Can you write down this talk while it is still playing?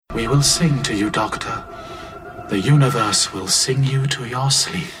We will sing to you, Doctor. The universe will sing you to your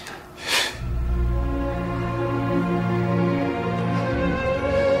sleep.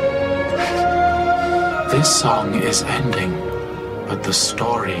 This song is ending, but the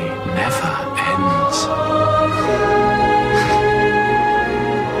story never ends.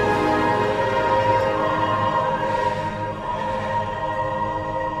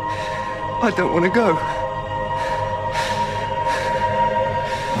 I don't want to go.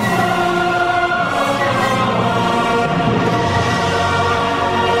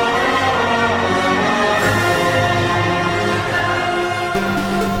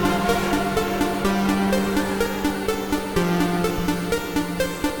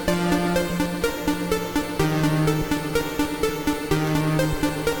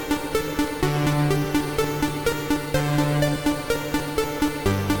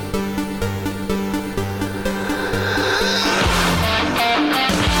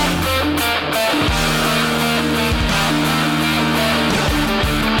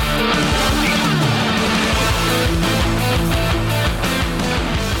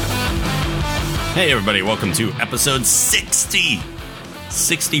 Hey everybody, welcome to episode 60.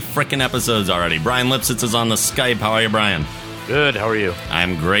 60 frickin' episodes already. Brian Lipsitz is on the Skype. How are you, Brian? Good, how are you?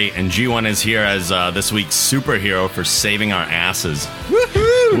 I'm great, and G1 is here as this week's superhero for saving our asses.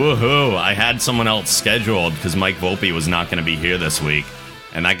 Woohoo! Woohoo! I had someone else scheduled because Mike Volpe was not going to be here this week,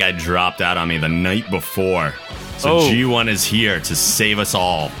 and that guy dropped out on me the night before. So G1 is here to save us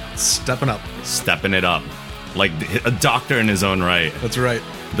all. Stepping up. Stepping it up. Like a doctor in his own right. That's right.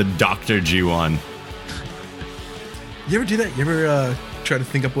 The Dr. G1. You ever do that? You ever try to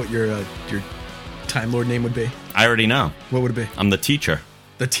think up what your Time Lord name would be? I already know. What would it be? I'm the teacher.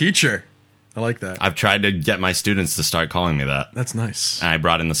 The teacher. I like that. I've tried to get my students to start calling me that. That's nice. And I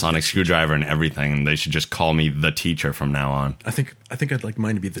brought in the sonic screwdriver and everything, and they should just call me the teacher from now on. I think I'd like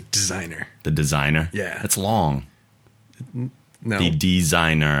mine to be the designer. The designer? Yeah. It's long. No. The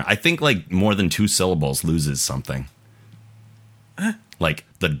designer. I think like more than 2 syllables loses something. Like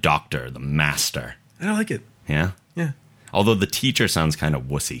the doctor, the master. I don't like it. Yeah? Yeah. Although the teacher sounds kind of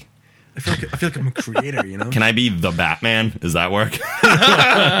wussy. I feel like I'm a creator, you know? Can I be the Batman? Does that work?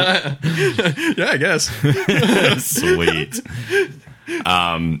 Yeah, I guess. Sweet.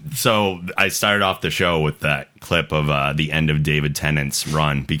 So I started off the show with that clip of the end of David Tennant's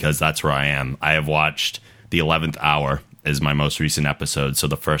run because that's where I am. I have watched The 11th Hour is my most recent episode, so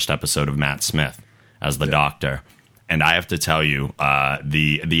the first episode of Matt Smith as the Doctor. And I have to tell you,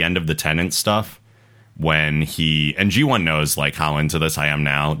 the end of the Tennant stuff, when he, and G1 knows like how into this I am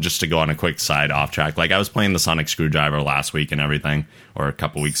now, just to go on a quick side off track. Like I was playing the sonic screwdriver last week and everything, or a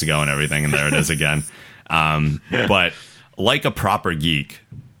couple weeks ago and everything, and there it is again. But like a proper geek,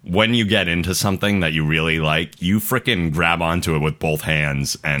 when you get into something that you really like, you frickin' grab onto it with both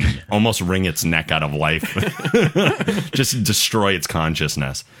hands and almost wring its neck out of life. Just destroy its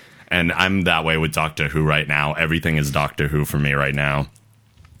consciousness. And I'm that way with Doctor Who right now. Everything is Doctor Who for me right now.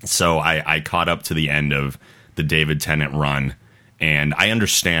 So I caught up to the end of the David Tennant run, and I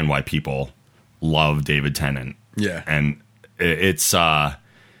understand why people love David Tennant. Yeah. And it's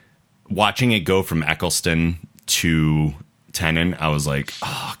watching it go from Eccleston to Tennant, I was like,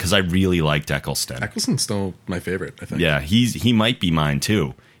 oh, because I really liked Eccleston. Eccleston's still my favorite, I think. Yeah, he might be mine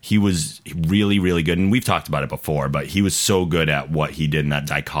too. He was really, really good, and we've talked about it before, but he was so good at what he did in that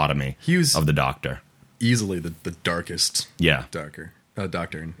dichotomy of the Doctor. Easily the darkest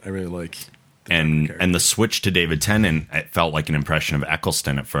Doctor, and I really like and the switch to David Tennant, it felt like an impression of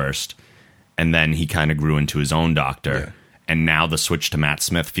Eccleston at first, and then he kind of grew into his own Doctor, and now the switch to Matt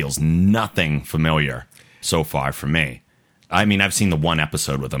Smith feels nothing familiar so far for me. I mean, I've seen the one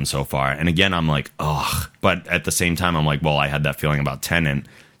episode with him so far, and again, I'm like, ugh. But at the same time, I'm like, well, I had that feeling about Tennant,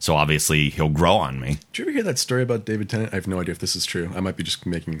 so obviously he'll grow on me. Did you ever hear that story about David Tennant? I have no idea if this is true. I might be just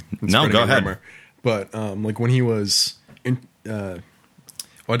making... No, go ahead. Rumor. But like when he was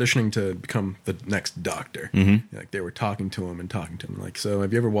auditioning to become the next Doctor, like they were talking to him, like, so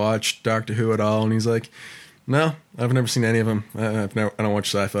have you ever watched Doctor Who at all? And he's like, no, I've never seen any of them. I don't watch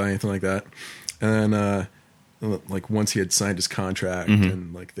sci-fi, anything like that. And then... like once he had signed his contract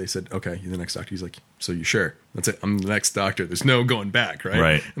and like they said, okay, you're the next Doctor. He's like, so you sure? That's it. I'm the next Doctor. There's no going back, right?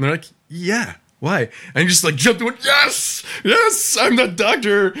 Right. And they're like, yeah. Why? And he just like jumped and went, yes, I'm the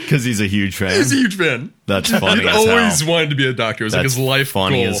Doctor. Because he's a huge fan. He's a huge fan. That's funny. He always wanted to be a Doctor. It was like his life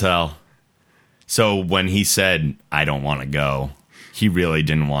funny goal. As hell. So when he said, I don't want to go, he really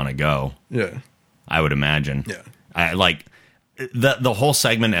didn't want to go. Yeah. I would imagine. Yeah. I like the whole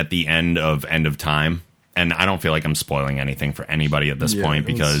segment at the end of Time. And I don't feel like I'm spoiling anything for anybody at this point,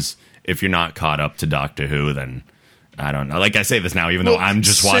 because if you're not caught up to Doctor Who, then I don't know. Like I say this now, even though I'm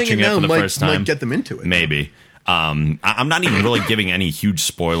just watching it for the first time. Might get them into it. Maybe. I'm not even really giving any huge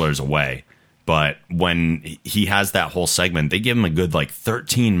spoilers away, but when he has that whole segment, they give him a good like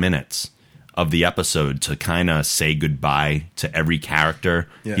 13 minutes of the episode to kind of say goodbye to every character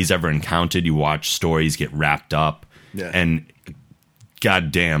he's ever encountered. You watch stories get wrapped up, and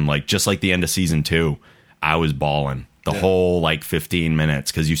goddamn, like just like the end of season 2, I was bawling the whole like 15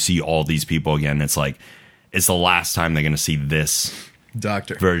 minutes because you see all these people again. It's like it's the last time they're going to see this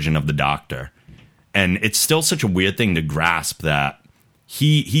version of the Doctor. And it's still such a weird thing to grasp that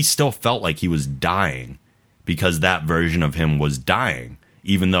he still felt like he was dying because that version of him was dying,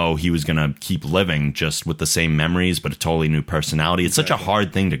 even though he was going to keep living just with the same memories, but a totally new personality. It's such a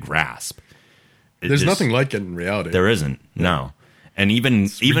hard thing to grasp. There's nothing like it in reality. There isn't. No. And even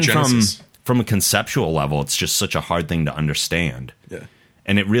from a conceptual level, it's just such a hard thing to understand. Yeah.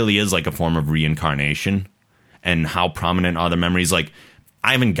 And it really is like a form of reincarnation. And how prominent are the memories? Like,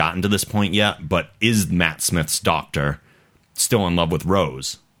 I haven't gotten to this point yet, but is Matt Smith's Doctor still in love with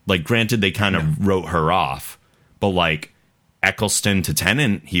Rose? Like, granted, they kind of wrote her off, but like Eccleston to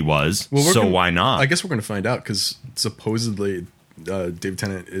Tennant, he was. Well, so why not? I guess we're going to find out because supposedly David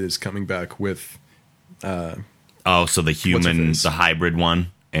Tennant is coming back with. So the human, the hybrid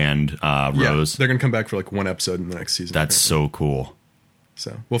one, and Rose. They're going to come back for like one episode in the next season. That's so cool.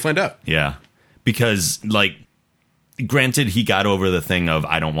 So we'll find out. Yeah, because like. Granted, he got over the thing of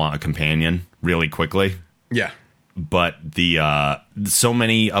I don't want a companion really quickly. Yeah. But the so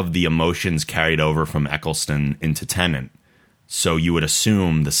many of the emotions carried over from Eccleston into Tennant. So you would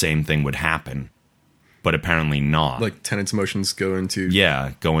assume the same thing would happen. But apparently not. Like Tennant's emotions go into...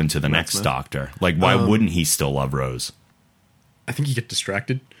 Yeah, go into the next Doctor. Like, why wouldn't he still love Rose? I think he get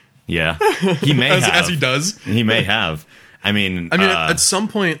distracted. Yeah. He may have. As he does. He may have. I mean, at some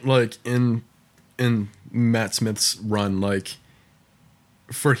point, like, in Matt Smith's run, like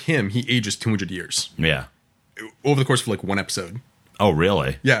for him, he ages 200 years. Yeah. Over the course of like one episode. Oh,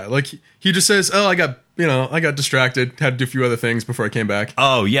 really? Yeah. Like he just says, "Oh, I got distracted, had to do a few other things before I came back."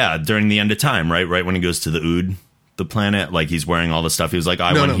 Oh, yeah. During the end of time, right? Right when he goes to the Ood, the planet, like he's wearing all the stuff. He was like,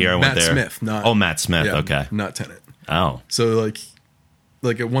 I went here, I went there. Matt Smith, not. Oh, Matt Smith. Yeah, okay. Not Tennant. Oh. So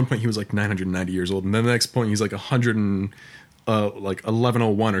like at one point he was like 990 years old, and then the next point he's like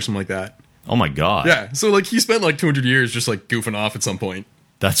 1101 or something like that. Oh my god. Yeah. So like he spent like 200 years just like goofing off at some point.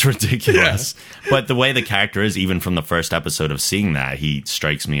 That's ridiculous. Yeah. But the way the character is, even from the first episode of seeing that, he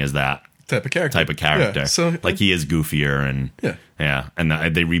strikes me as that type of character. Yeah, so like he is goofier and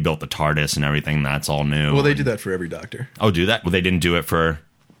and they rebuilt the TARDIS and everything. That's all new. Well, they do that for every Doctor. Oh, do that? Well, they didn't do it for.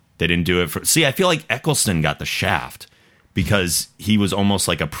 See, I feel like Eccleston got the shaft because he was almost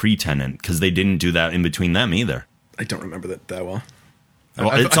like a pre-Tennant because they didn't do that in between them either. I don't remember that well. Well,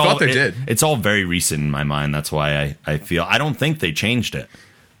 I thought they did. It's all very recent in my mind. That's why I feel I don't think they changed it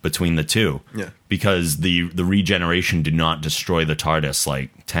between the two. Yeah. Because the regeneration did not destroy the TARDIS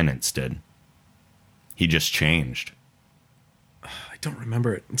like Tennant's did. He just changed. I don't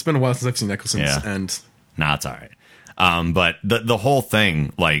remember it. It's been a while since I've seen Eccleston's end. Nah, it's all right. But the whole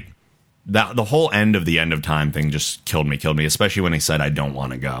thing, like the whole end of time thing just killed me, especially when he said I don't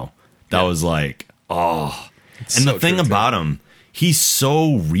want to go. That was like, oh. It's and so the thing true, about him, he's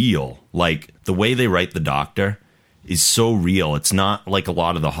so real. Like the way they write the Doctor is so real. It's not like a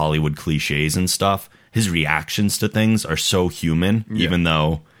lot of the Hollywood cliches and stuff. His reactions to things are so human, even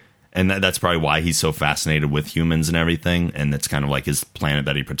though, and that's probably why he's so fascinated with humans and everything. And it's kind of like his planet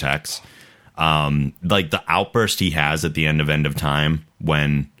that he protects. Like the outburst he has at the end of time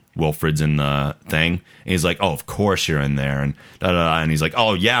when Wilfred's in the thing, and he's like, "Oh, of course you're in there," and and he's like,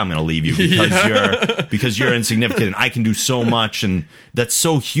 "Oh yeah, I'm gonna leave you because you're insignificant. And I can do so much," and that's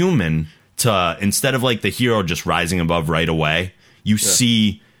so human. To instead of like the hero just rising above right away, you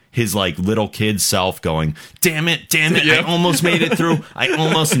see his like little kid self going, "Damn it, I almost made it through. I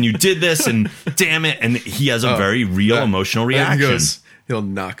almost, and you did this, and damn it," and he has a very real emotional reaction. He'll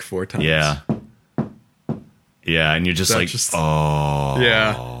knock 4 times. Yeah, and you're just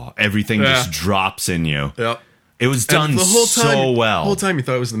everything just drops in you. Yep. It was done so well. The whole time you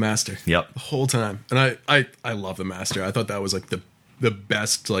thought it was the Master. Yep. The whole time. And I love the Master. I thought that was like the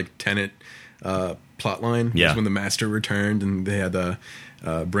best like Tennant plot line. Yeah. Was when the Master returned and they had the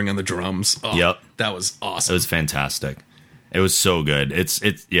bring on the drums. Oh, yep. That was awesome. It was fantastic. It was so good.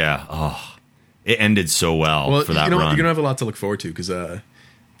 It ended so well for that run. You're gonna have a lot to look forward to because the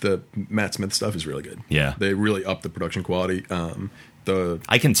Matt Smith stuff is really good. Yeah. They really upped the production quality.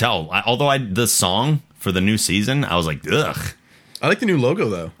 I can tell. Although the song for the new season, I was like, ugh. I like the new logo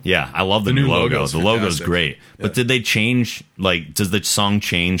though. Yeah, I love the new logo. The logo's great. Yeah. But did they change? Like, does the song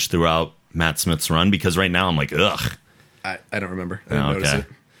change throughout Matt Smith's run? Because right now I'm like, ugh. I don't remember. I didn't Oh, notice okay. it.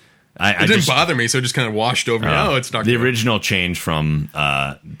 I It didn't just, bother me, so it just kind of washed over me. Oh, it's Doctor the Who. original change from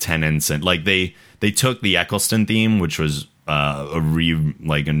Tennant's, and like they took the Eccleston theme, which was a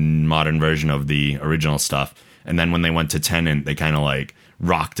modern version of the original stuff, and then when they went to Tennant, they kind of like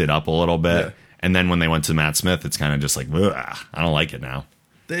rocked it up a little bit, Yeah. and then when they went to Matt Smith, it's kind of just like, ugh, I don't like it now.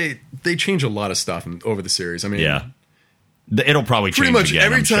 They change a lot of stuff over the series. I mean, Yeah, it'll probably pretty change much again,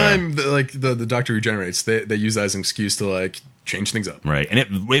 every I'm sure. time the Doctor regenerates, they use that as an excuse to like change things up. Right. And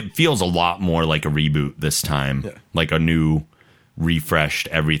it feels a lot more like a reboot this time. Yeah. Like a new, refreshed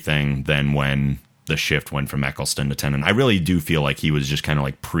everything than when the shift went from Eccleston to Tennant. I really do feel like he was just kind of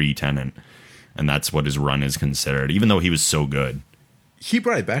like pre-Tennant. And that's what his run is considered, even though he was so good. He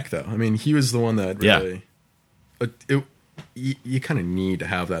brought it back, though. I mean, he was the one that really... You kind of need to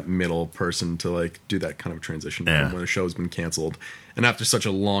have that middle person to like do that kind of transition from when a show's been canceled. And after such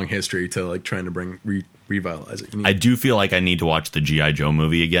a long history to like trying to bring... revitalize it. I do feel like I need to watch the G.I. Joe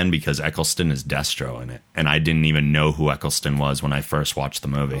movie again because Eccleston is Destro in it. And I didn't even know who Eccleston was when I first watched the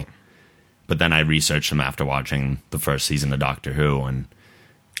movie. But then I researched him after watching the first season of Doctor Who, and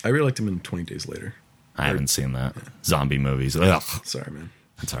I really liked him in 20 Days Later. I haven't seen that. Zombie movies. Ugh. Sorry, man.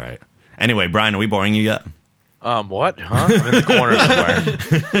 That's all right. Anyway, Brian, are we boring you yet? What? Huh? I'm in the corner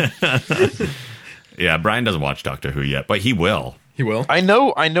somewhere. Yeah, Brian doesn't watch Doctor Who yet, but he will. He will? I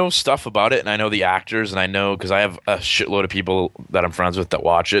know stuff about it, and I know the actors, and I know because I have a shitload of people that I'm friends with that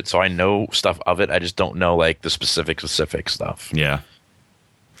watch it, so I know stuff of it. I just don't know like the specific stuff. Yeah.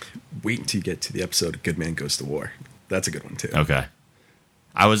 Wait until you get to the episode Good Man Goes to War. That's a good one, too. Okay.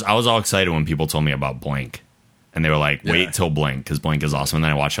 I was all excited when people told me about Blink, and they were like, "Wait Yeah. till Blink because Blink is awesome." And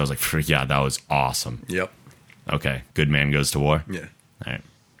then I watched it, I was like, "Yeah, that was awesome." Yep. Okay, Good Man Goes to War. Yeah. All right,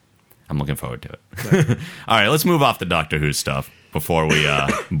 I'm looking forward to it. All right, let's move off the Doctor Who stuff before we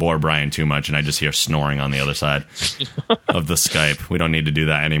bore Brian too much, and I just hear snoring on the other side of the Skype. We don't need to do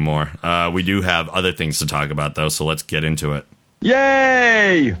that anymore. We do have other things to talk about though, so let's get into it.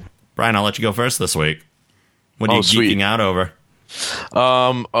 Yay! Brian, I'll let you go first this week. What are you sweet. geeking out over?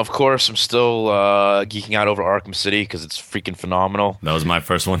 Of course, I'm still geeking out over Arkham City because it's freaking phenomenal. That was my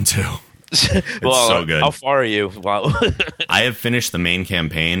first one too. Well, so good. How far are you? Wow. I have finished the main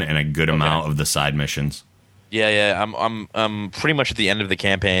campaign and a good amount of the side missions. Yeah. I'm pretty much at the end of the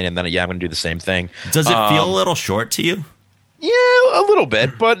campaign, and then I'm gonna do the same thing. Does it feel a little short to you? Yeah, a little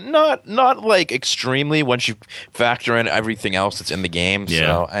bit, but not like extremely once you factor in everything else that's in the game.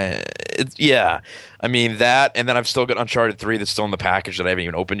 Yeah. So, I mean that, and then I've still got Uncharted 3 that's still in the package that I haven't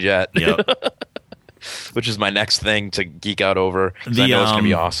even opened yet. Yep. Which is my next thing to geek out over. 'Cause I know it's gonna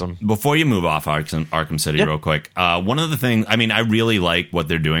be awesome. Before you move off Arkham City real quick, one of the things, I mean, I really like what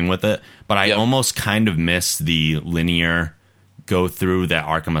they're doing with it, but I almost kind of miss the linear go through that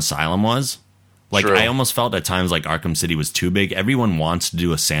Arkham Asylum was. Like, True. I almost felt at times like Arkham City was too big. Everyone wants to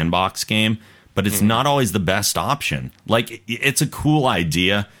do a sandbox game, but it's not always the best option. Like, it's a cool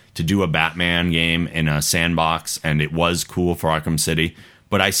idea to do a Batman game in a sandbox, and it was cool for Arkham City,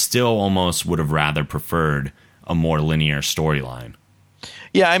 but I still almost would have rather preferred a more linear storyline.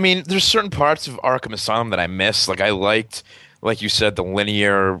 Yeah, I mean, there's certain parts of Arkham Asylum that I miss. Like, I liked, like you said, the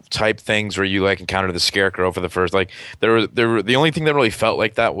linear type things where you like encounter the Scarecrow for the first. Like, the only thing that really felt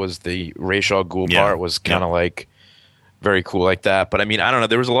like that was the Ra's al Ghul part was kind of like very cool like that. But I mean, I don't know.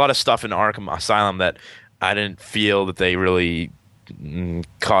 There was a lot of stuff in Arkham Asylum that I didn't feel that they really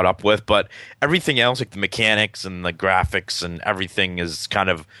caught up with. But everything else, like the mechanics and the graphics and everything, is kind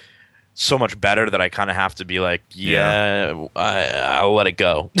of so much better that I kind of have to be like, I'll let it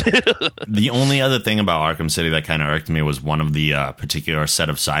go. The only other thing about Arkham City that kind of irked me was one of the particular set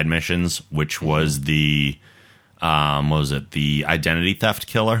of side missions, which was the what was it? The identity theft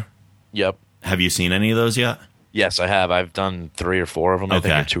killer. Yep. Have you seen any of those yet? Yes, I have. I've done 3 or 4 of them. I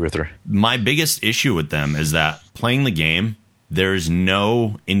think, Okay. or 2 or 3. My biggest issue with them is that playing the game, there's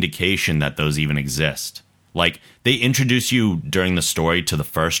no indication that those even exist. Like, they introduce you during the story to the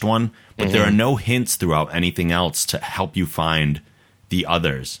first one, but there are no hints throughout anything else to help you find the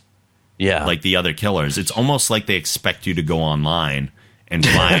others. Yeah. Like the other killers. It's almost like they expect you to go online and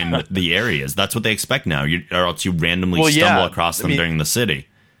find the areas. That's what they expect now, or else you randomly stumble across them during the city.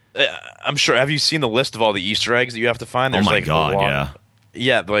 I'm sure. Have you seen the list of all the Easter eggs that you have to find? Oh my like god, yeah.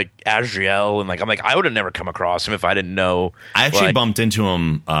 Yeah, like Azrael, and like I'm like, I would have never come across him if I didn't know. I actually like, bumped into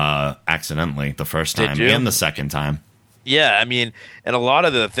him accidentally the first Did time you? and the second time. Yeah, I mean, and a lot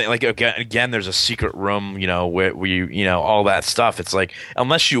of the thing, like again, there's a secret room, where you, all that stuff. It's like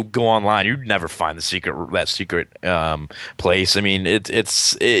unless you go online, you'd never find that secret place. I mean,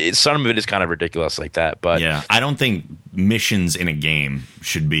 it's some of it is kind of ridiculous like that, but Yeah, I don't think missions in a game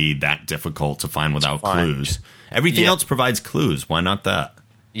should be that difficult to find without clues. Everything Yeah. else provides clues. Why not that?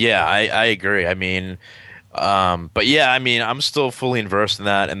 Yeah, I agree. I mean, but yeah, I mean, I'm still fully versed in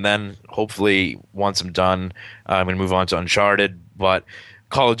that. And then hopefully once I'm done, I'm going to move on to Uncharted. But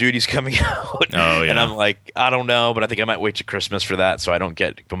Call of Duty's coming out. Oh, yeah. And I'm like, I don't know, but I think I might wait to Christmas for that. So I don't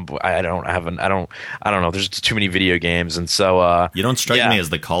get, I don't know. There's too many video games. And so, You don't strike yeah. me as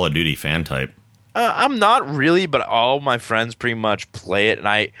the Call of Duty fan type. I'm not really, but all my friends pretty much play it. And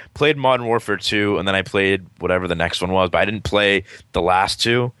I played Modern Warfare 2, and then I played whatever the next one was, but I didn't play the last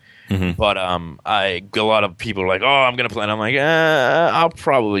two. But a lot of people are like, "Oh, I'm gonna play," and I'm like, "I'll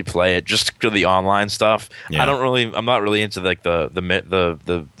probably play it just for the online stuff." Yeah. I'm not really into like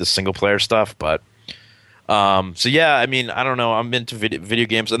the single player stuff, but so yeah, I mean, I don't know. I'm into video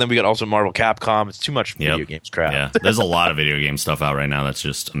games, and then we got also Marvel Capcom. It's too much video games crap. Yeah, there's a lot of video game stuff out right now that's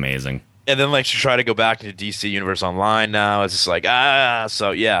just amazing. And then like to try to go back into DC Universe Online now, it's just like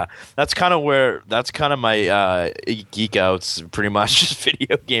so yeah, that's kind of my geek outs, pretty much just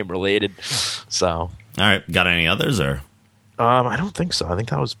video game related. So All right, got any others or I don't think so. I think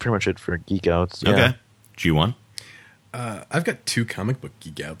that was pretty much it for geek outs. Yeah. okay? G1, I've got 2 comic book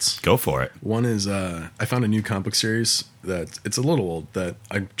geek outs. go for it. One is I found a new comic book series that it's a little old that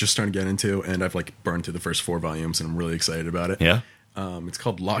I'm just starting to get into, and I've like burned through the first 4 volumes, and I'm really excited about it. Yeah. It's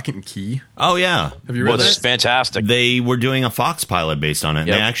called Lock and Key. Oh yeah. Have you read Well, it's that? fantastic. They were doing a Fox pilot based on it. And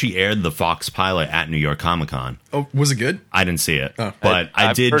Yep. They actually aired the Fox pilot at New York Comic Con. Oh, was it good? I didn't see it, Oh. but I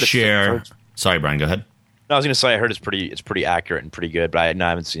I've did heard it's- share. Sorry, Brian. Go ahead. No, I was going to say I heard it's pretty accurate and pretty good, but I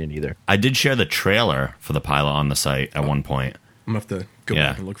haven't seen it either. I did share the trailer for the pilot on the site at one point. I'm gonna have to go Yeah,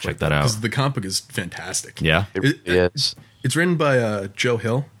 back and look for check it, that out. because the comic book is fantastic. Yeah, It is. It's written by Joe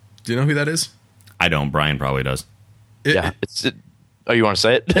Hill. Do you know who that is? I don't. Brian probably does. It- Oh, you want to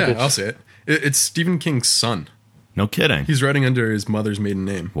say it? yeah, I'll say it. It's Stephen King's son. No kidding. He's writing under his mother's maiden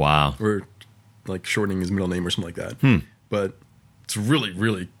name. Wow. Or like shortening his middle name or something like that. But it's a really,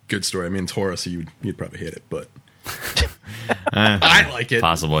 really good story. I mean, it's horror, so you'd probably hate it, but I like it.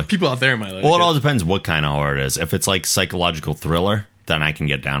 Possibly. People out there might like Well, it it. all depends what kind of horror it is. If it's like psychological thriller, then I can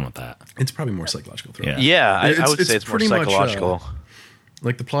get down with that. It's probably more psychological thriller. Yeah. Yeah, I It's- would say it's more pretty much, psychological.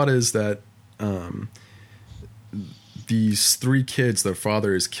 Like the plot is that these 3 kids, their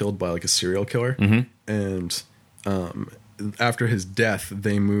father is killed by like a serial killer, and after his death,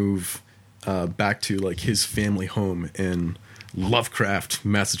 they move back to like his family home in Lovecraft,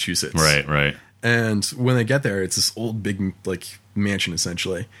 Massachusetts. Right. And when they get there, it's this old big like mansion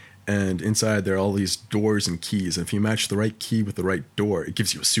essentially. And inside there are all these doors and keys. And if you match the right key with the right door, it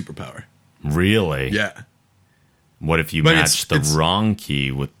gives you a superpower. Really? Yeah. What if you But match the it's- wrong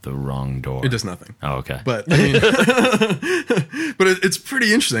key with the wrong door? It does nothing. Oh, okay. But I mean, but it's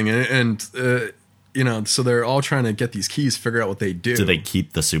pretty interesting. And you know, so they're all trying to get these keys, figure out what they do. Do they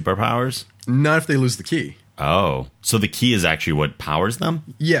keep the superpowers? Not if they lose the key. Oh, so the key is actually what powers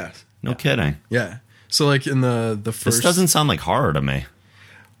them? Yeah. No kidding. Yeah. So like in the first. This doesn't sound like horror to me.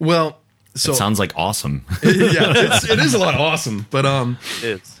 Well, so It sounds like awesome. yeah, it is a lot of awesome. But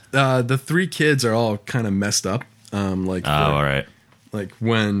It's the 3 kids are all kind of messed up. Like All right. like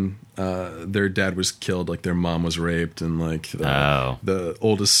when their dad was killed, like their mom was raped, and like the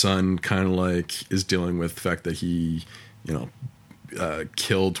oldest son kind of like is dealing with the fact that he, you know,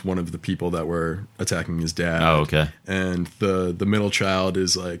 killed one of the people that were attacking his dad. Oh, okay. And the middle child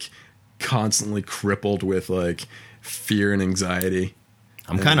is like constantly crippled with like fear and anxiety.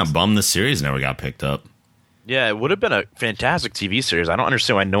 I'm kind of bummed the series never got picked up. yeah, it would have been a fantastic TV series. I don't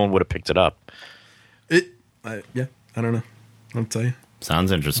understand why no one would have picked it up. I don't know. I'll tell you.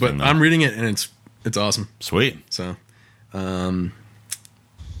 Sounds interesting, But though. I'm reading it and it's awesome. Sweet. So,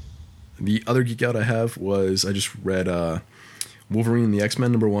 the other geek out I have was I just read Wolverine and the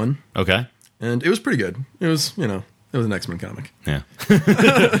X-Men #1, Okay. and it was pretty good. It was, you know, it was an X-Men comic. Yeah.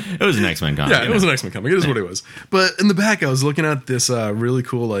 It was an X-Men comic. Yeah, it was an X-Men comic. It is what it was. But in the back, I was looking at this really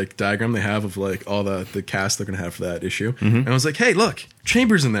cool like diagram they have of like all the cast they're gonna have for that issue, and I was like, hey, look,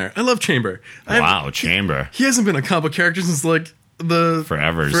 Chamber's in there. I love Chamber. Wow, Chamber. He hasn't been a comic book character since like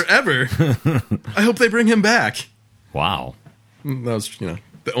Forever. I hope they bring him back. Wow. That was, you know,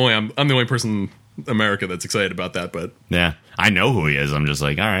 I'm the only person in America that's excited about that, but Yeah. I know who he is. I'm just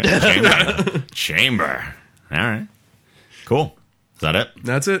like, all right, Chamber. Chamber. All right. Cool. Is that it?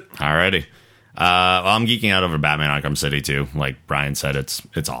 that's it. Alrighty. Well, I'm geeking out over Batman Arkham City too. Like Brian said, it's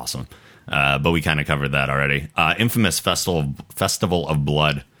awesome. But we kind of covered that already. Infamous Festival of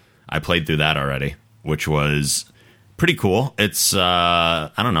Blood. I played through that already, which was pretty cool. It's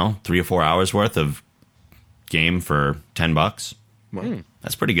I don't know, 3 or 4 hours worth of game for $10. Wow.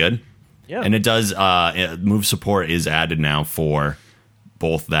 That's pretty good. Yeah. And it does move support is added now for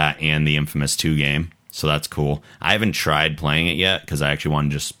both that and the Infamous 2 game. So that's cool. I haven't tried playing it yet because I actually want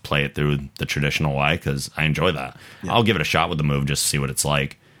to just play it through the traditional way because I enjoy that. Yeah. I'll give it a shot with the move just to see what it's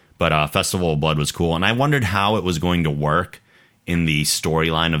like. But Festival of Blood was cool, and I wondered how it was going to work in the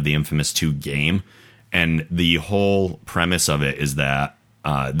storyline of the Infamous 2 game. And the whole premise of it is that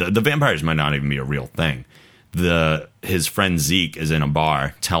the vampires might not even be a real thing. His friend Zeke is in a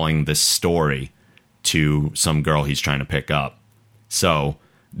bar telling this story to some girl he's trying to pick up. So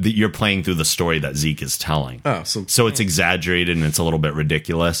you're playing through the story that Zeke is telling. Oh, so it's exaggerated and it's a little bit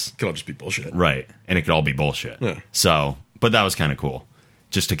ridiculous. It could all just be bullshit. Right. And it could all be bullshit. Yeah. So, but that was kind of cool.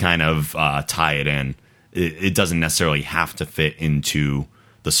 Just to kind of tie it in. It doesn't necessarily have to fit into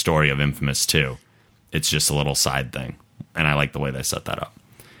the story of Infamous 2. It's just a little side thing. And I like the way they set that up.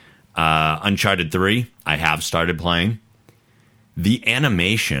 Uncharted 3, I have started playing. The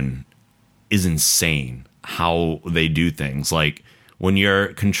animation is insane how they do things. Like, when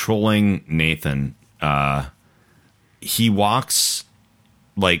you're controlling Nathan, he walks,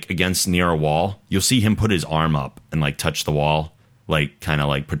 like, against near a wall. You'll see him put his arm up and, like, touch the wall. Like, kind of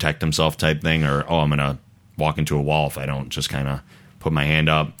like protect himself type thing. Or, I'm going to walk into a wall if I don't just kind of put my hand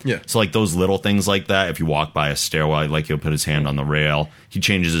up. Yeah. So, like, those little things like that, if you walk by a stairwell, like, he'll put his hand on the rail. He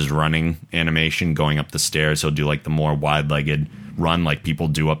changes his running animation going up the stairs. He'll do, like, the more wide-legged run like people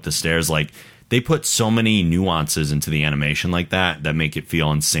do up the stairs. Like, they put so many nuances into the animation like that make it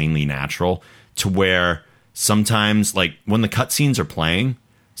feel insanely natural to where sometimes, like, when the cutscenes are playing,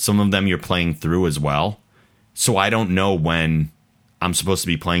 some of them you're playing through as well. So I don't know when I'm supposed to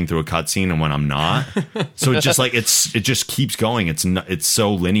be playing through a cutscene and when I'm not. So it just like it just keeps going. It's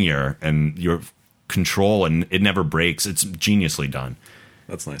so linear and your control and it never breaks. It's geniusly done.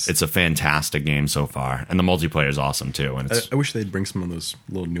 That's nice. It's a fantastic game so far, and the multiplayer is awesome too. And I wish they'd bring some of those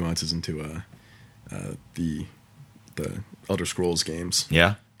little nuances into the Elder Scrolls games.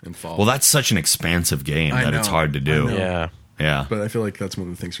 Yeah. And Fallout. Well, that's such an expansive game that it's hard to do. Yeah. But I feel like that's one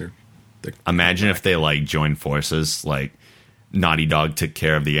of the things Imagine if they like joined forces, like Naughty Dog took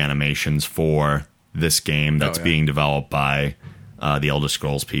care of the animations for this game that's being developed by the Elder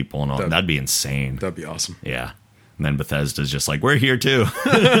Scrolls people and all. That'd be insane. That'd be awesome. Yeah. And then Bethesda's just like, we're here too.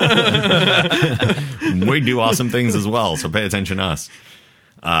 We do awesome things as well, so pay attention to us.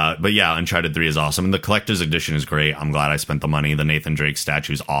 But yeah, Uncharted 3 is awesome. And the collector's edition is great. I'm glad I spent the money. The Nathan Drake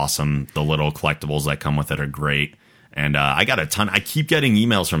statue is awesome. The little collectibles that come with it are great. And I got a ton. I keep getting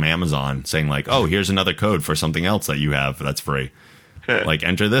emails from Amazon saying like, oh, here's another code for something else that you have that's free. Like,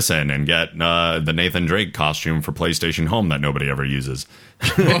 enter this in and get the Nathan Drake costume for PlayStation Home that nobody ever uses.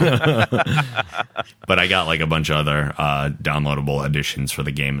 But I got like a bunch of other downloadable editions for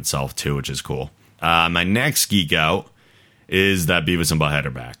the game itself too, which is cool. My next geek out is that Beavis and Butthead are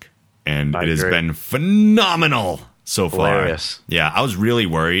back. And it has been phenomenal so far. Hilarious. Yeah, I was really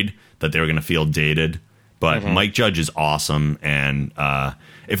worried that they were going to feel dated. But Mike Judge is awesome, and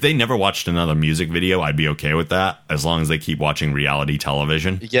if they never watched another music video, I'd be okay with that, as long as they keep watching reality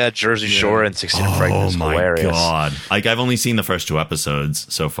television. Yeah, Jersey Shore and 16 and Pregnant is hilarious. Oh, my God. Like, I've only seen the first 2 episodes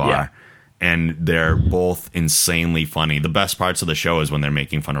so far, and they're both insanely funny. The best parts of the show is when they're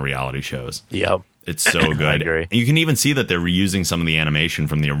making fun of reality shows. Yep. It's so good. I agree. And you can even see that they're reusing some of the animation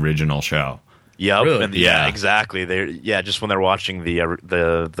from the original show. Yep. Really? And exactly. Just when they're watching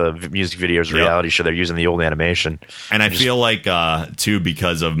the music videos reality show, they're using the old animation. And I feel like too,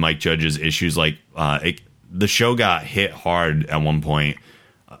 because of Mike Judge's issues, like the show got hit hard at one point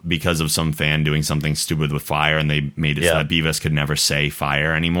because of some fan doing something stupid with fire, and they made it so that Beavis could never say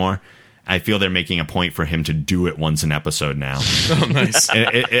fire anymore. I feel they're making a point for him to do it once an episode now. Oh, nice.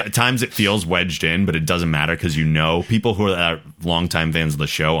 At times it feels wedged in, but it doesn't matter because people who are longtime fans of the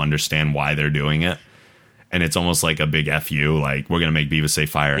show understand why they're doing it. And it's almost like a big FU, like, we're going to make Beavis say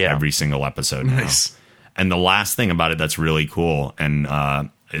fire every single episode now. Nice. And the last thing about it that's really cool, and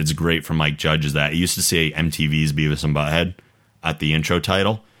it's great for Mike Judge, is that it used to say MTV's Beavis and Butthead at the intro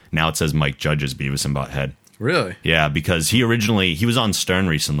title. Now it says Mike Judge's Beavis and Butthead. Really? Yeah, because he was on Stern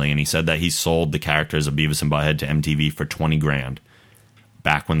recently, and he said that he sold the characters of Beavis and Butthead to MTV for $20,000.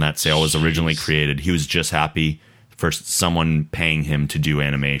 Back when that sale was originally created, he was just happy for someone paying him to do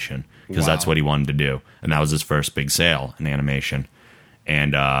animation, because that's what he wanted to do, and that was his first big sale in animation.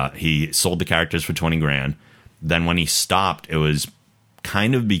 And he sold the characters for $20,000. Then when he stopped, it was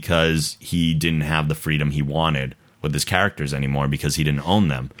kind of because he didn't have the freedom he wanted with his characters anymore because he didn't own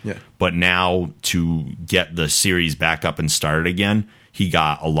them. Yeah. But now to get the series back up and started again, he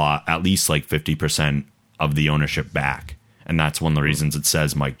got at least like 50% of the ownership back. And that's one of the reasons it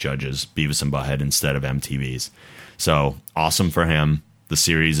says Mike Judge's Beavis and Butthead instead of MTV's. So awesome for him. The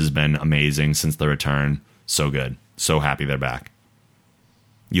series has been amazing since the return. So good. So happy they're back.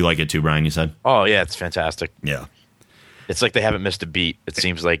 You like it too, Brian, you said? Oh yeah, it's fantastic. Yeah. It's like they haven't missed a beat. It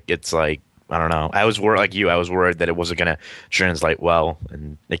seems like it's like, I don't know. I was worried, like you, I was worried that it wasn't going to translate well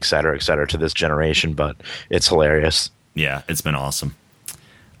and et cetera to this generation, but it's hilarious. Yeah, it's been awesome.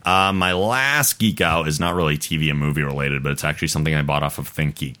 My last geek out is not really TV and movie related, but it's actually something I bought off of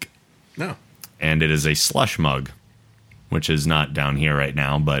ThinkGeek. No. And it is a slush mug, which is not down here right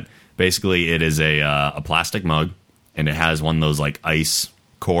now, but basically it is a plastic mug, and it has one of those like ice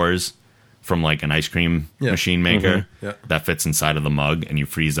cores from like an ice cream machine maker that fits inside of the mug, and you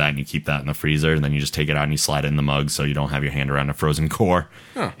freeze that and you keep that in the freezer, and then you just take it out and you slide it in the mug so you don't have your hand around a frozen core.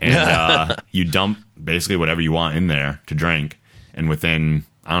 And you dump basically whatever you want in there to drink, and within,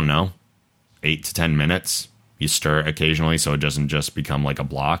 I don't know, 8 to 10 minutes, you stir it occasionally so it doesn't just become like a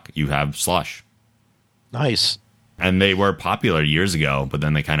block. You have slush. Nice. And they were popular years ago, but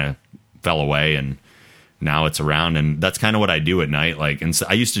then they kind of fell away, and now it's around. And that's kind of what I do at night. Like, and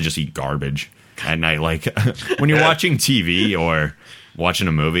I used to just eat garbage at night. Like when you're watching TV or watching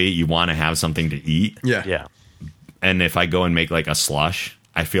a movie, you want to have something to eat. Yeah. And if I go and make like a slush,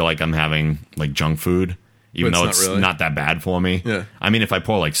 I feel like I'm having like junk food, even though it's not that bad for me. Yeah. I mean, if I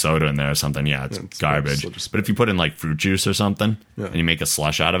pour like soda in there or something, it's garbage. But if you put in like fruit juice or something and you make a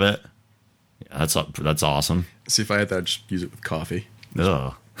slush out of it, that's awesome. See, if I had that, I'd just use it with coffee.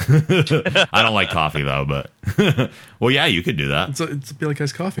 Ugh. I don't like coffee though, but well, yeah, you could do that. It's be like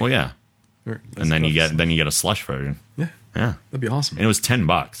iced coffee. Well, yeah, and then you get a slush version. Yeah, that'd be awesome. And it was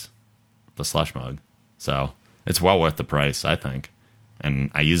 $10, the slush mug, so it's well worth the price, I think.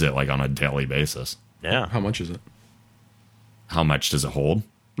 And I use it like on a daily basis. Yeah. How much is it? How much does it hold?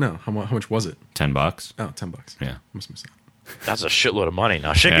 No, how much was it? $10. Oh, $10. Yeah, Must miss that. That's a shitload of money.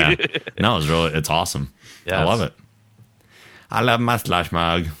 Now, yeah. No, it's awesome. Yeah, I love it. I love my slush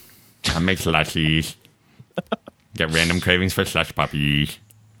mug. I make slushies. Get random cravings for slush puppy.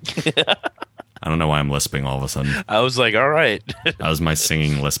 I don't know why I'm lisping all of a sudden. I was like, all right. That was my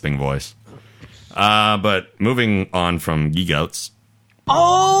singing, lisping voice. But moving on from geek outs.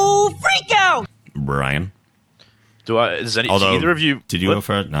 Oh, freak out! Brian. Is either of you... Did you go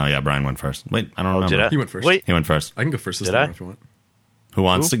first? No, yeah, Brian went first. Wait, I don't remember. Did I? He went first. Wait. He went first. I can go first this Did time I? if you want. Who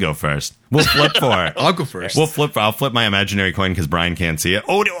wants to go first? We'll flip for it. I'll go first. I'll flip my imaginary coin because Brian can't see it.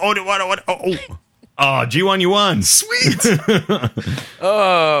 Oh, G1, you won. Sweet.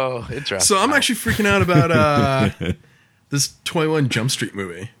 Oh, interesting. So I'm actually freaking out about this 21 Jump Street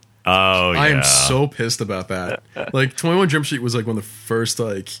movie. Oh, yeah. I am so pissed about that. Like 21 Jump Street was like one of the first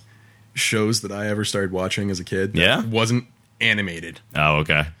like shows that I ever started watching as a kid. Yeah? Wasn't animated. Oh,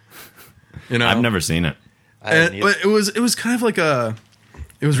 okay. You know, I've never seen it. But it was kind of like it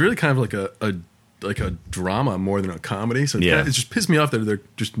was really kind of like a drama more than a comedy. So it just pissed me off that they're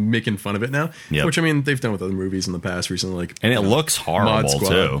just making fun of it now. Yep. Which I mean they've done with other movies in the past recently. Like, And it looks Mod horrible, Squad.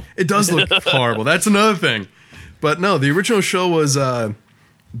 too. It does look horrible. That's another thing. But no, the original show was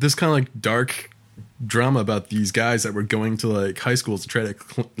this kind of like dark drama about these guys that were going to like high schools to try to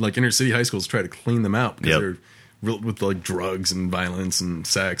like inner city high schools to try to clean them out because they're riddled with like drugs and violence and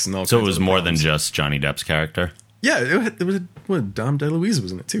sex and all. So it kinds was of more problems. than just Johnny Depp's character? Yeah, there was Dom DeLuise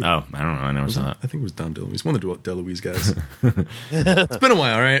was in it too. Oh, I don't know. I never saw that. I think it was Dom DeLuise, one of the DeLuise guys. It's been a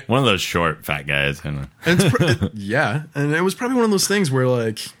while, right? One of those short, fat guys. Kind of. And yeah, and it was probably one of those things where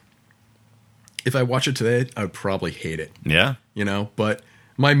like, if I watch it today, I would probably hate it. Yeah. You know, but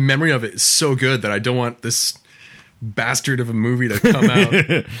my memory of it is so good that I don't want this bastard of a movie to come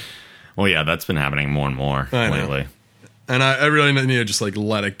out. Well, yeah, that's been happening more and more I know. lately. And I really need to just like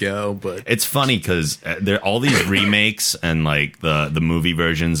let it go. But It's funny because there are all these remakes and like the movie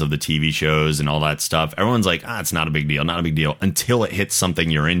versions of the TV shows and all that stuff. Everyone's like, it's not a big deal, not a big deal, until it hits something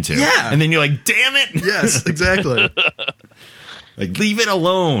you're into. Yeah. And then you're like, damn it. yes, exactly. Like, leave it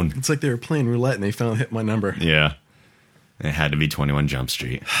alone. It's like they were playing roulette and they finally hit my number. Yeah. It had to be 21 Jump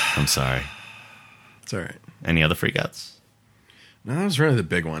Street. I'm sorry. It's all right. Any other freakouts? No, that was really the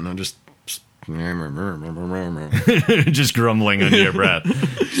big one. I'm just Just grumbling under your breath.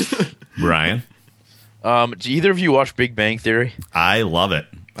 Brian? Do either of you watch Big Bang Theory? I love it.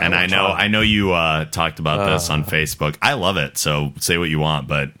 And I know you talked about this on Facebook. I love it. So say what you want,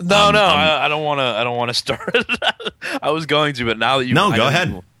 but I don't want to start it. I was going to, but now that you go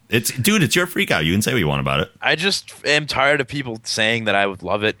ahead. It's your freak out. You can say what you want about it. I just am tired of people saying that I would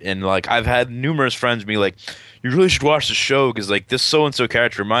love it, and like I've had numerous friends be like, "You really should watch the show because like this so and so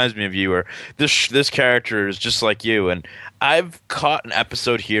character reminds me of you, or this character is just like you." And I've caught an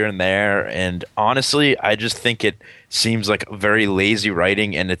episode here and there, and honestly, I just think it seems like very lazy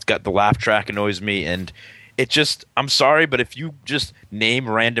writing, and it's got the laugh track annoys me, and it just, I'm sorry, but if you just name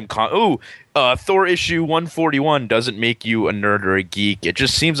random Thor issue 141 doesn't make you a nerd or a geek. It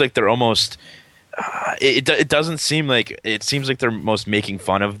just seems like they're almost it doesn't seem like, it seems like they're most making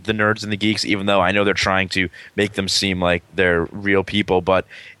fun of the nerds and the geeks, even though I know they're trying to make them seem like they're real people. But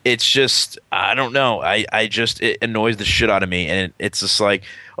it's just, I don't know. I just, it annoys the shit out of me. And it's just like,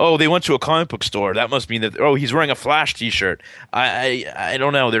 oh, they went to a comic book store. That must mean that, oh, he's wearing a Flash t-shirt. I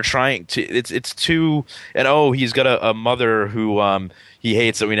don't know. They're trying to, it's too, and oh, he's got a mother who he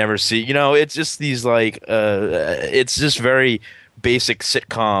hates that we never see. You know, it's just these like, it's just very basic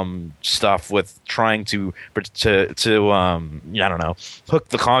sitcom stuff with trying to I don't know, hook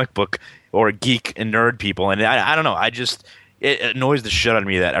the comic book or geek and nerd people. And I don't know. It annoys the shit out of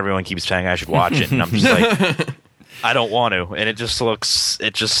me that everyone keeps saying I should watch it. And I'm just like, I don't want to. And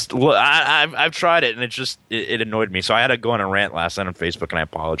I've tried it and it annoyed me. So I had to go on a rant last night on Facebook and I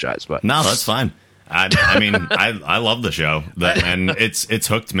apologize. But no, that's fine. I mean, I love the show and it's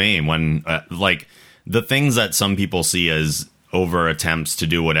hooked me when like the things that some people see as over attempts to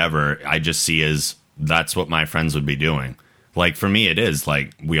do whatever, I just see as that's what my friends would be doing. Like for me, it is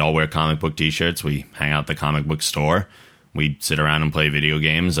like we all wear comic book t-shirts. We hang out at the comic book store. We sit around and play video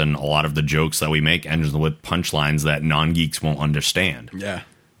games, and a lot of the jokes that we make end with punchlines that non-geeks won't understand. Yeah.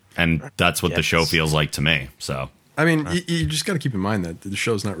 And that's what the show feels like to me. So, I mean, you just got to keep in mind that the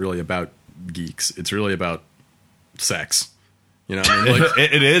show's not really about geeks. It's really about sex. You know, I mean, like,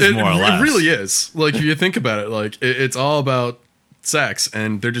 it is more or less. It really is. Like, if you think about it, like it's all about sex,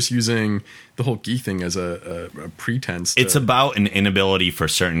 and they're just using the whole geek thing as a pretense. It's about an inability for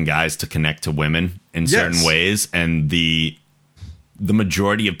certain guys to connect to women in certain ways, and the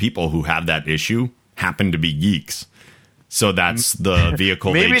majority of people who have that issue happen to be geeks. So that's the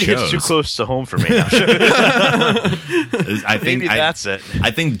vehicle maybe they chose. Maybe it's too close to home for me now. I think that's it.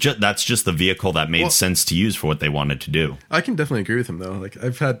 I think that's just the vehicle that made sense to use for what they wanted to do. I can definitely agree with him though. Like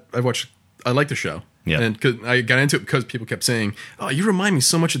I like the show. Yeah. And cause I got into it because people kept saying, "Oh, you remind me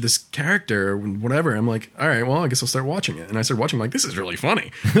so much of this character," or whatever. I'm like, all right, well, I guess I'll start watching it. And I started watching, like, this is really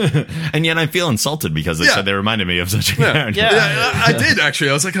funny. And yet I feel insulted because they said they reminded me of such a character. Yeah, I did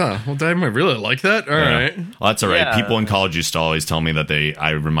actually. I was like, well, damn, I really like that. All right. Well, that's all right. Yeah. People in college used to always tell me that I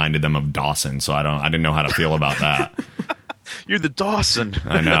reminded them of Dawson, so I didn't know how to feel about that. You're the Dawson.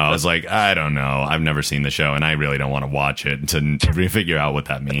 I know. I was like, I don't know. I've never seen the show, and I really don't want to watch it to figure out what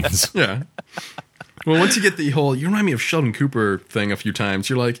that means. Yeah. Well, once you get the whole, you remind me of Sheldon Cooper thing a few times,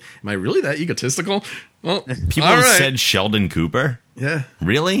 you're like, am I really that egotistical? Well, people said Sheldon Cooper? Yeah.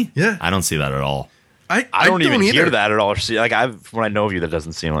 Really? Yeah. I don't see that at all. I don't even hear that at all. See, like when I know of you, that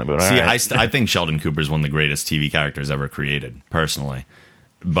doesn't seem like. But see, right. I think Sheldon Cooper is one of the greatest TV characters ever created, personally.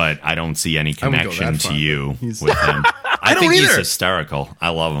 But I don't see any connection to you with him. I think he's hysterical. I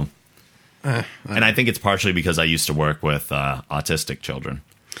love him. And I think it's partially because I used to work with autistic children.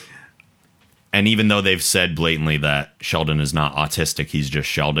 And even though they've said blatantly that Sheldon is not autistic, he's just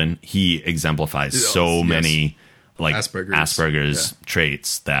Sheldon, he exemplifies so many like Asperger's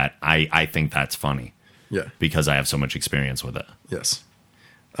traits that I think that's funny. Yeah. Because I have so much experience with it. Yes.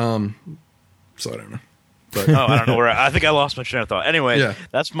 So I don't know. But I don't know where I think I lost my train of thought. Anyway,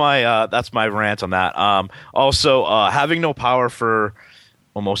 that's my rant on that. Also, having no power for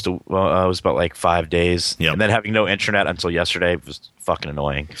almost it was about like 5 days, and then having no internet until yesterday was fucking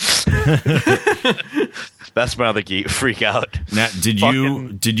annoying. That's my other freak out. Now, did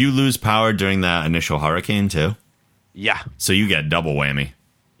you lose power during that initial hurricane too? Yeah. So you get double whammy.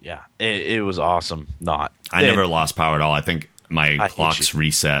 Yeah, it was awesome. I never lost power at all. I think my clock's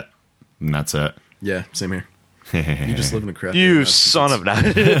reset, and that's it. Yeah, same here. You just live in a crap. You son of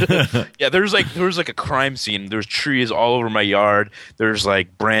a. Yeah, there was like a crime scene. There's trees all over my yard. There's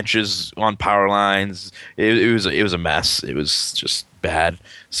like branches on power lines. It was a mess. It was just bad.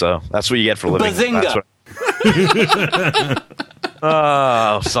 So that's what you get for living. Bazinga!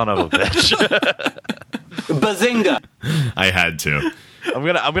 Oh, son of a bitch! Bazinga! I had to. I'm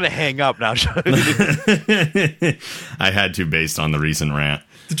gonna hang up now. I had to, based on the recent rant.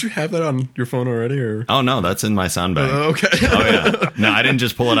 Did you have that on your phone already? Or oh no, that's in my sound bag. Okay. Oh yeah. No, I didn't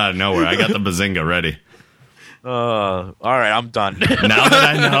just pull it out of nowhere. I got the bazinga ready. All right, I'm done. Now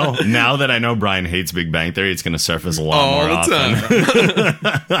that I know Brian hates Big Bang Theory, it's going to surface a lot more often.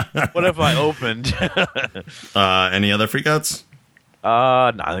 What if I opened? Any other freakouts?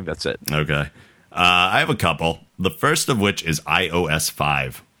 No, I think that's it. Okay. I have a couple. The first of which is iOS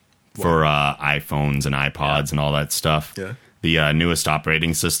 5 for iPhones and iPods and all that stuff. Yeah. The newest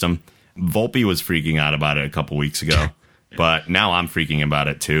operating system. Volpe was freaking out about it a couple weeks ago, but now I'm freaking about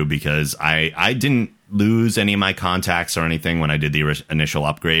it too because I didn't lose any of my contacts or anything when I did the initial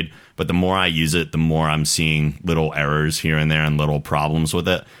upgrade, but the more I use it, the more I'm seeing little errors here and there and little problems with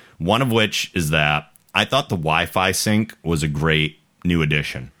it. One of which is that I thought the Wi-Fi sync was a great new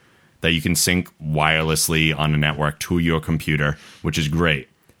addition, that you can sync wirelessly on a network to your computer, which is great.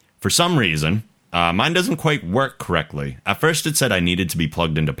 For some reason, mine doesn't quite work correctly. At first, it said I needed to be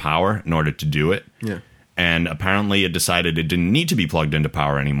plugged into power in order to do it. Yeah. And apparently it decided it didn't need to be plugged into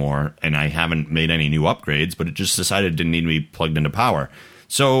power anymore. And I haven't made any new upgrades, but it just decided it didn't need to be plugged into power.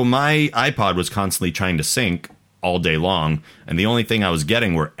 So my iPod was constantly trying to sync all day long. And the only thing I was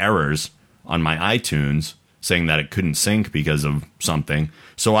getting were errors on my iTunes saying that it couldn't sync because of something.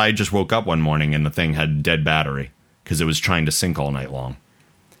 So I just woke up one morning and the thing had dead battery because it was trying to sync all night long.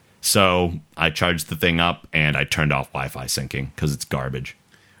 So I charged the thing up and I turned off Wi-Fi syncing because it's garbage.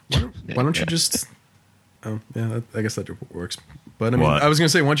 Why don't you just... Oh, yeah, I guess that works. But I mean, What? I was going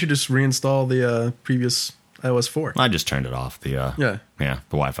to say, why don't you just reinstall the previous iOS 4? I just turned it off, the Yeah. the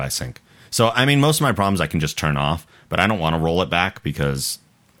Wi-Fi sync. So, I mean, most of my problems I can just turn off, but I don't want to roll it back because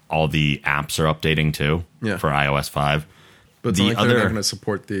all the apps are updating too for iOS 5. But it's the not like other, they're not going to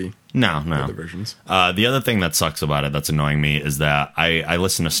support the other versions. The other thing that sucks about it that's annoying me is that I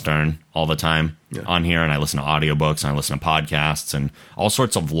listen to Stern all the time on here, and I listen to audiobooks, and I listen to podcasts, and all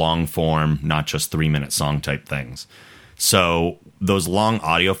sorts of long-form, not just 3-minute song type things. So those long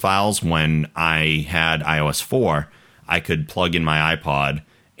audio files, when I had iOS 4, I could plug in my iPod,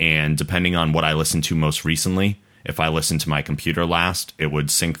 and depending on what I listened to most recently, if I listened to my computer last, it would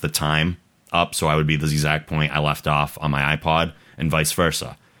sync the time up, so I would be the exact point I left off on my iPod, and vice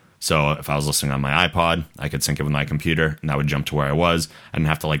versa. So if I was listening on my iPod, I could sync it with my computer, and that would jump to where I was. I didn't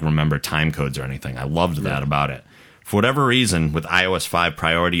have to remember time codes or anything. I loved that about it. For whatever reason, with iOS 5,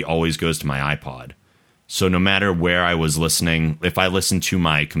 priority always goes to my iPod. So no matter where I was listening, if I listened to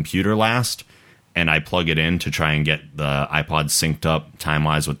my computer last, and I plug it in to try and get the iPod synced up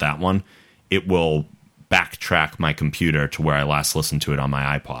time-wise with that one, it will backtrack my computer to where I last listened to it on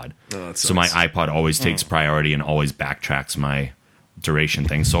my iPod. So my iPod always takes priority and always backtracks my duration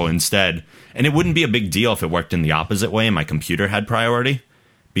thing. So instead, and it wouldn't be a big deal if it worked in the opposite way and my computer had priority,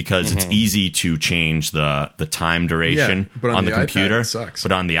 because it's easy to change the time duration on the computer. iPad, it sucks.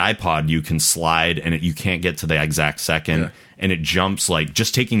 But on the iPod, you can slide and you can't get to the exact second. And it jumps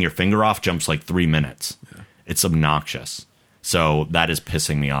just taking your finger off jumps 3 minutes. Yeah. It's obnoxious. So that is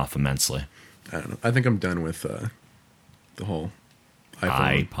pissing me off immensely. I don't know. I think I'm done with the whole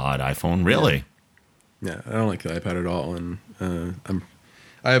iPhone, really? Yeah, I don't like the iPad at all, and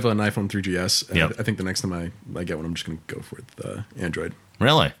I have an iPhone 3GS. And I think the next time I get one, I'm just going to go for the Android.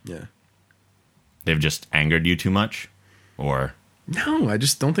 Really? Yeah. They've just angered you too much, or no? I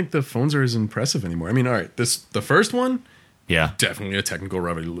just don't think the phones are as impressive anymore. I mean, all right, the first one, definitely a technical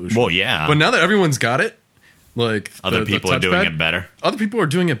revolution. Well, yeah, but now that everyone's got it. Other people are doing it better. Other people are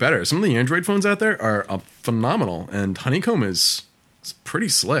doing it better. Some of the Android phones out there are phenomenal, and Honeycomb is pretty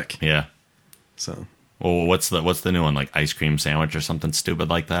slick. Yeah. So, well, what's the new one? Ice cream sandwich or something stupid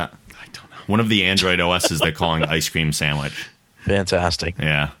like that? I don't know. One of the Android OSs they're calling ice cream sandwich. Fantastic.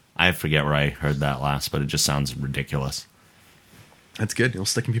 Yeah, I forget where I heard that last, but it just sounds ridiculous. That's good. It'll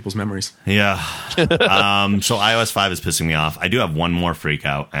stick in people's memories. Yeah. So iOS 5 is pissing me off. I do have one more freak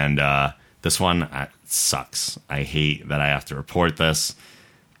out, and this one sucks. I hate that I have to report this,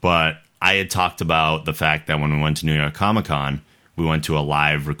 but I had talked about the fact that when we went to New York Comic Con, we went to a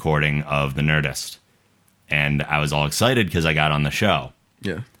live recording of The Nerdist, and I was all excited because I got on the show.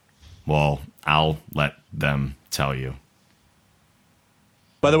 Yeah. Well, I'll let them tell you.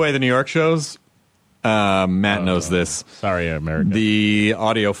 By the way, the New York shows, Matt knows this. Sorry, America. The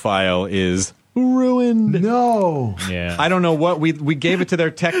audio file is ruined. No. Yeah. I don't know what we gave it to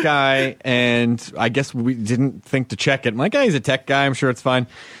their tech guy, and I guess we didn't think to check it. I'm like, he's a tech guy. I'm sure it's fine.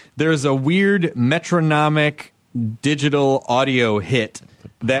 There's a weird metronomic digital audio hit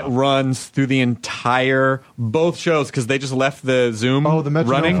that runs through the entire both shows because they just left the Zoom. Oh, the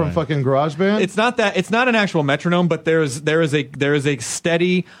metronome running from fucking GarageBand. It's not that. It's not an actual metronome, but there is a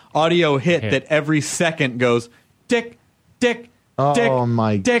steady audio hit that every second goes tick, tick. Oh tick,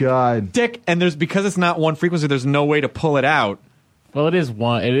 my tick, God. tick, and because it's not one frequency, there's no way to pull it out. Well, it is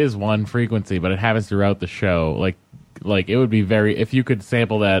one frequency, but it happens throughout the show. Like it would be if you could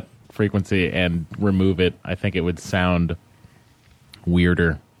sample that frequency and remove it, I think it would sound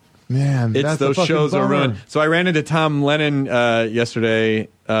weirder. Man, It's that's those a fucking shows are bummer. ruined. So I ran into Tom Lennon yesterday.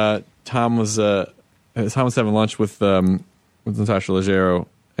 Tom was having lunch with Natasha Leggero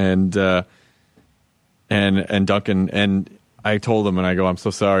and Duncan, and I told him, and I go, I'm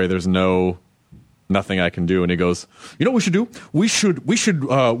so sorry. There's no nothing I can do. And he goes, you know what we should do?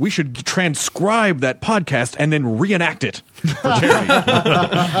 We should transcribe that podcast and then reenact it for Jeremy.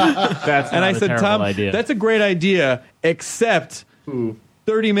 That's And not I a said, terrible Tom, idea. that's a great idea, except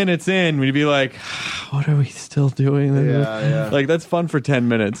 30 minutes in, we'd be like, what are we still doing? Yeah. Like, that's fun for 10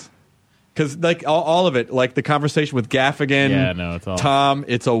 minutes. Because, like, all of it, like the conversation with Gaffigan, Yeah, no, it's all- Tom,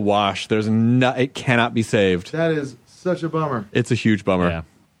 it's a wash. It cannot be saved. That is such a bummer. It's a huge bummer. Yeah.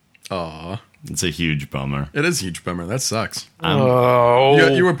 Aw, It's a huge bummer. it is a huge bummer. That sucks.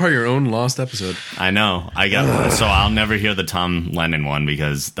 Oh, You were part of your own lost episode. I know. So I'll never hear the Tom Lennon one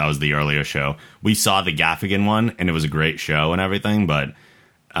because that was the earlier show. We saw the Gaffigan one, and it was a great show and everything, but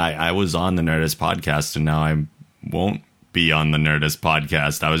I was on the Nerdist podcast, and now I won't be on the Nerdist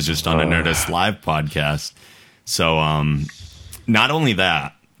podcast. I was just on a Nerdist live podcast. So not only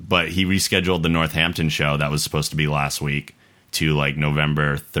that, but he rescheduled the Northampton show that was supposed to be last week to like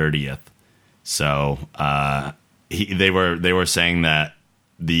November 30th. So they were saying that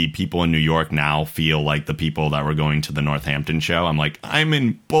the people in New York now feel like the people that were going to the Northampton show. I'm like, I'm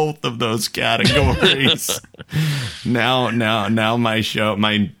in both of those categories. now my show,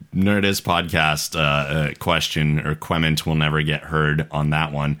 my Nerdist podcast question or comment will never get heard on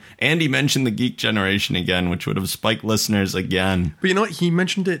that one. And he mentioned the Geek Generation again, which would have spiked listeners again. But you know what? He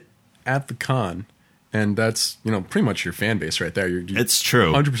mentioned it at the con, and that's, pretty much your fan base right there. It's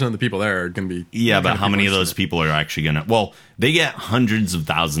true. 100% of the people there are going to be... Yeah, but how many of those people are actually going to... Well, they get hundreds of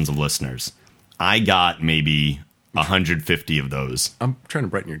thousands of listeners. I got maybe 150 of those. I'm trying to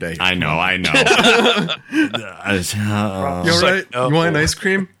brighten your day. I know. You all right? You want an ice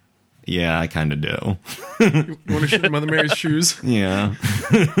cream? Yeah, I kind of do. You want to shit in Mother Mary's shoes? Yeah.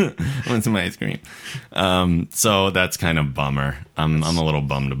 I want some ice cream. So that's kind of bummer. I'm a little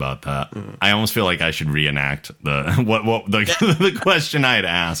bummed about that. I almost feel like I should reenact the question I had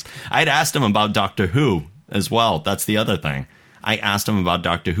asked. I'd asked him about Doctor Who as well. That's the other thing. I asked him about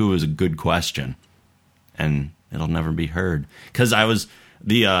Doctor Who as a good question, and it'll never be heard because I was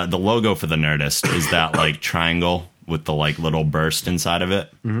the logo for the Nerdist is that like triangle with the like little burst inside of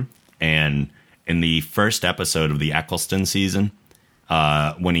it. Mm-hmm. And in the first episode of the Eccleston season,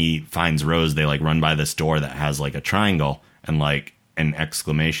 when he finds Rose, they like run by this door that has like a triangle and like an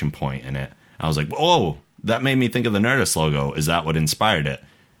exclamation point in it. I was like, "Oh, that made me think of the Nerdist logo. Is that what inspired it?"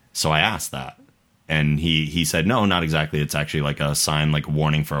 So I asked that, and he said, "No, not exactly. It's actually like a sign, like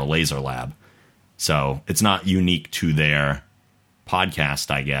warning for a laser lab. So it's not unique to their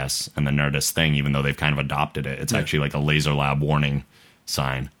podcast, I guess, and the Nerdist thing, even though they've kind of adopted it. It's actually like a laser lab warning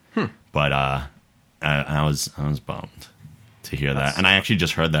sign." But I was bummed to hear that, and I actually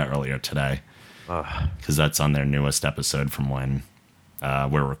just heard that earlier today because that's on their newest episode from when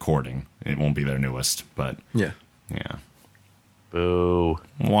we're recording. It won't be their newest, but yeah. Boo.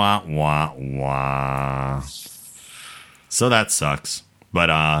 Wah wah wah. So that sucks.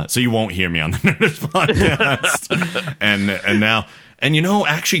 But so you won't hear me on the Nerdist podcast, and now. And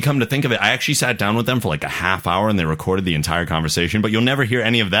actually, come to think of it, I actually sat down with them for like a half hour and they recorded the entire conversation, but you'll never hear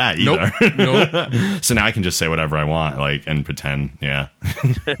any of that either. Nope. So now I can just say whatever I want, like, and pretend,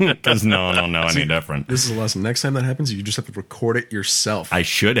 because no one will know any different. This is a lesson. Next time that happens, you just have to record it yourself. I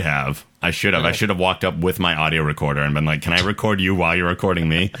should have. I should have walked up with my audio recorder and been like, can I record you while you're recording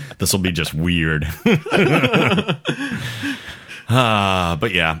me? This will be just weird.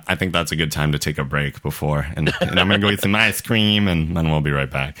 But yeah, I think that's a good time to take a break before, and I'm going to go eat some ice cream, and then we'll be right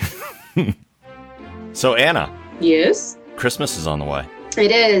back. So, Anna. Yes? Christmas is on the way.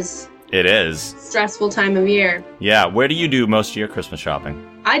 It is. It is. Stressful time of year. Yeah, where do you do most of your Christmas shopping?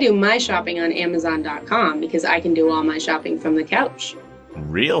 I do my shopping on Amazon.com because I can do all my shopping from the couch.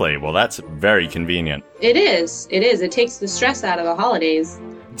 Really? Well, that's very convenient. It is. It takes the stress out of the holidays.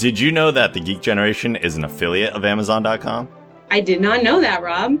 Did you know that the Geek Generation is an affiliate of Amazon.com? I did not know that,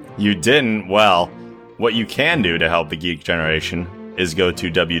 Rob. You didn't? Well, what you can do to help the Geek Generation is go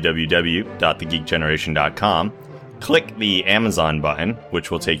to www.thegeekgeneration.com, click the Amazon button,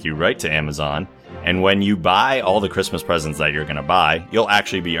 which will take you right to Amazon, and when you buy all the Christmas presents that you're going to buy, you'll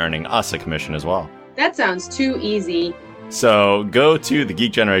actually be earning us a commission as well. That sounds too easy. So go to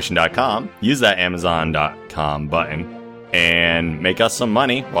thegeekgeneration.com, use that Amazon.com button, and make us some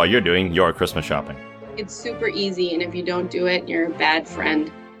money while you're doing your Christmas shopping. It's super easy, and if you don't do it, you're a bad friend.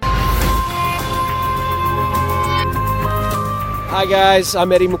 Hi guys,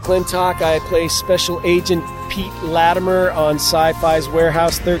 I'm Eddie McClintock. I play Special Agent Pete Latimer on Sci-Fi's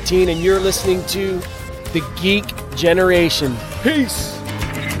Warehouse 13, and you're listening to The Geek Generation. Peace!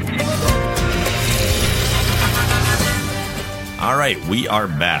 All right, we are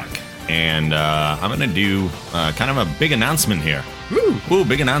back, and I'm going to do kind of a big announcement here. Woo,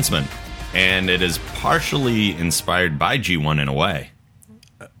 big announcement. and it is partially inspired by G1 in a way.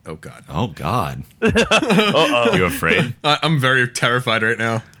 Oh, God. Oh, God. Uh-oh. You afraid? I'm very terrified right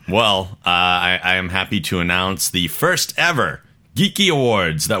now. Well, I am happy to announce the first ever Geeky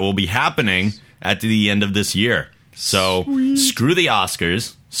Awards that will be happening at the end of this year. So screw the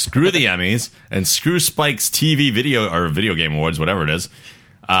Oscars, screw the Emmys, and screw Spike's TV video game awards, whatever it is.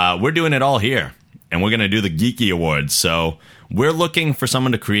 We're doing it all here, and we're going to do the Geeky Awards. So we're looking for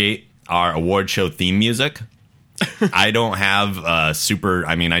someone to create our award show theme music. I don't have I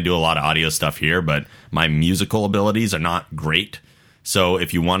do a lot of audio stuff here, but my musical abilities are not great. So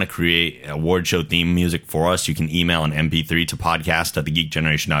if you want to create award show theme music for us, you can email an MP3 to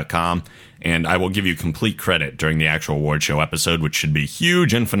podcast@thegeekgeneration.com, and I will give you complete credit during the actual award show episode, which should be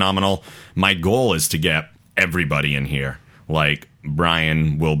huge and phenomenal. My goal is to get everybody in here. Like,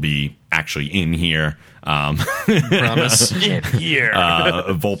 Brian will be actually in here. Promise. In here.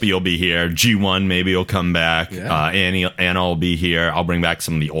 Volpe will be here. G1 maybe will come back. Yeah. Anna will be here. I'll bring back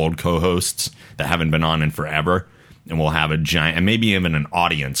some of the old co-hosts that haven't been on in forever. And we'll have a giant, and maybe even an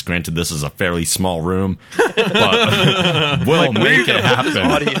audience. Granted, this is a fairly small room, but we'll make it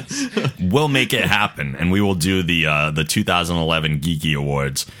happen. We'll make it happen, and we will do the 2011 Geeky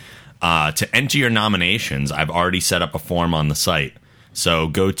Awards. To enter your nominations, I've already set up a form on the site. So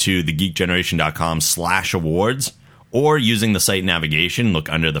go to thegeekgeneration.com/awards, or using the site navigation, look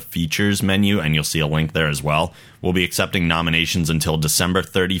under the features menu, and you'll see a link there as well. We'll be accepting nominations until December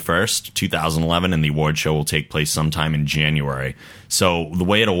 31st, 2011, and the award show will take place sometime in January. So the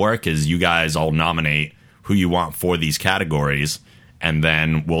way it'll work is you guys all nominate who you want for these categories, and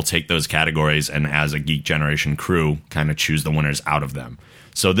then we'll take those categories and, as a Geek Generation crew, kind of choose the winners out of them.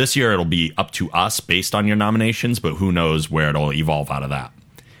 So this year it'll be up to us based on your nominations, but who knows where it'll evolve out of that.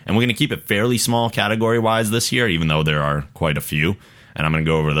 And we're going to keep it fairly small category-wise this year, even though there are quite a few. And I'm going to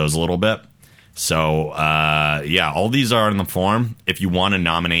go over those a little bit. So, all these are in the form. If you want to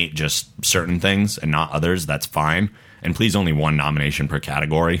nominate just certain things and not others, that's fine. And please, only one nomination per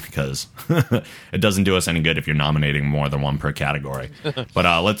category, because it doesn't do us any good if you're nominating more than one per category.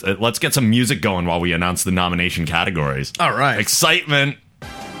 But let's get some music going while we announce the nomination categories. All right. Excitement.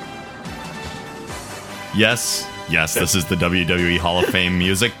 Yes, this is the WWE Hall of Fame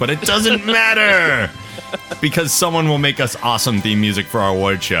music, but it doesn't matter because someone will make us awesome theme music for our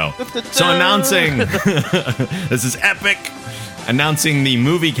award show. So announcing, this is epic, announcing the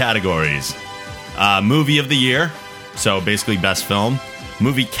movie categories. Movie of the year, so basically best film.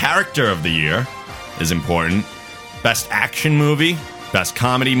 Movie character of the year is important. Best action movie, best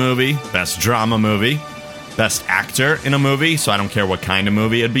comedy movie, best drama movie. Best actor in a movie, so I don't care what kind of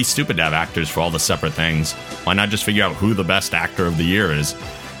movie. It'd be stupid to have actors for all the separate things. Why not just figure out who the best actor of the year is?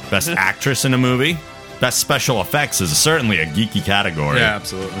 Best actress in a movie. Best special effects is certainly a geeky category. Yeah,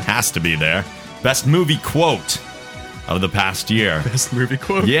 absolutely. Has to be there. Best movie quote of the past year. Best movie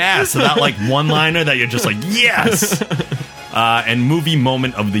quote. Yeah, so that like one-liner that you're just like, yes! And movie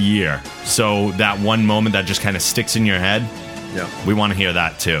moment of the year. So that one moment that just kind of sticks in your head. Yeah. We want to hear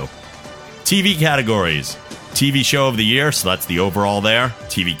that too. TV categories. TV show of the year, so that's the overall there.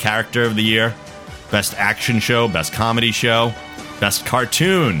 TV character of the year. Best action show, best comedy show. Best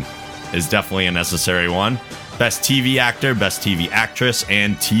cartoon is definitely a necessary one. Best TV actor, best TV actress,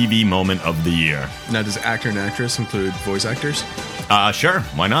 and TV moment of the year. Now, does actor and actress include voice actors? Sure,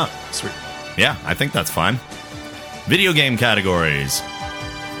 why not? Sweet. Yeah, I think that's fine. Video game categories.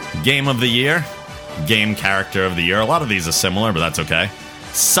 Game of the year. Game character of the year. A lot of these are similar, but that's okay.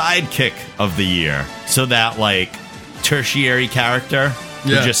 Sidekick of the year. So that, like, tertiary character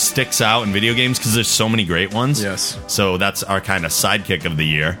who just sticks out in video games because there's so many great ones. Yes. So that's our kind of sidekick of the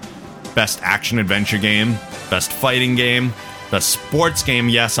year. Best action-adventure game. Best fighting game. Best sports game.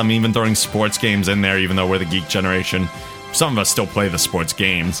 Yes, I'm even throwing sports games in there, even though we're the Geek Generation. Some of us still play the sports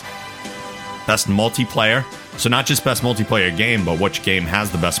games. Best multiplayer. So not just best multiplayer game, but which game has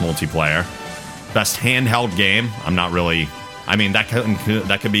the best multiplayer. Best handheld game. I'm not really... I mean, that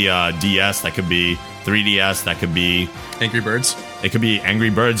could be a DS, that could be 3DS, that could be... Angry Birds? It could be Angry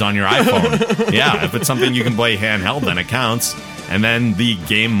Birds on your iPhone. Yeah, if it's something you can play handheld, then it counts. And then the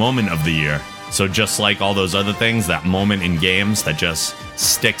game moment of the year. So just like all those other things, that moment in games that just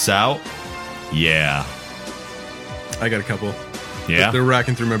sticks out. Yeah. I got a couple. Yeah? They're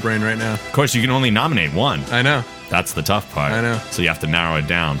racking through my brain right now. Of course, you can only nominate one. I know. That's the tough part. I know. So you have to narrow it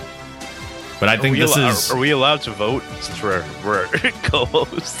down. But I think Are we allowed to vote since we're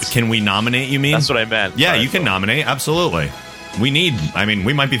co-hosts? Can we nominate, you mean? That's what I meant. Yeah, you can nominate. Absolutely. We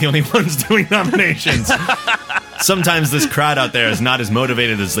might be the only ones doing nominations. Sometimes this crowd out there is not as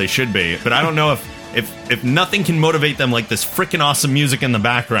motivated as they should be. But I don't know if If nothing can motivate them like this freaking awesome music in the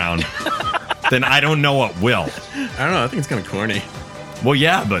background, then I don't know what will. I don't know. I think it's kind of corny. Well,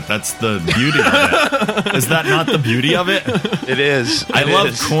 yeah, but that's the beauty of it. Is that not the beauty of it? It is. I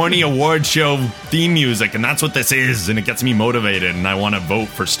love corny award show theme music, and that's what this is, and it gets me motivated, and I want to vote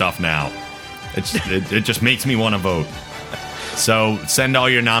for stuff now. It just makes me want to vote. So send all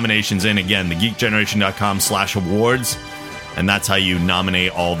your nominations in. Again, thegeekgeneration.com/awards, and that's how you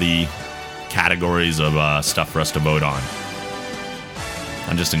nominate all the categories of stuff for us to vote on.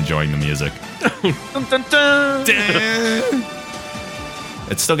 I'm just enjoying the music. Dun, dun, dun.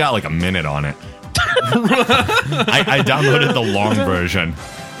 It's still got like a minute on it. I downloaded the long version.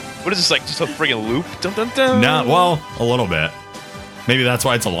 What is this, like, just a friggin' loop? Dun, dun, dun. No, well, a little bit. Maybe that's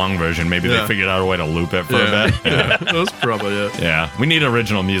why it's a long version. Maybe they figured out a way to loop it for a bit. Yeah. That's probably it. Yeah, we need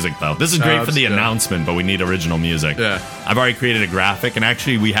original music, though. This is great for the announcement, but we need original music. Yeah. I've already created a graphic, and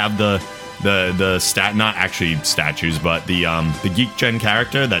actually we have the not actually statues, but the Geek Gen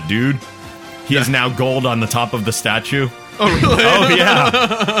character, that dude, he is now gold on the top of the statue. Oh, really? Oh, yeah.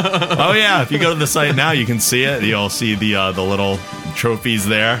 Oh, yeah. If you go to the site now, you can see it. You'll see the little trophies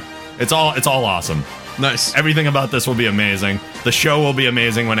there. It's all awesome. Nice. Everything about this will be amazing. The show will be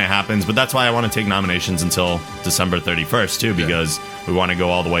amazing when it happens, but that's why I want to take nominations until December 31st, too, because we want to go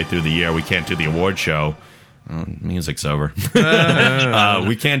all the way through the year. We can't do the award show. Music's over.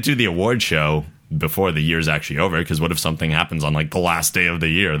 We can't do the award show before the year's actually over, because what if something happens on, like, the last day of the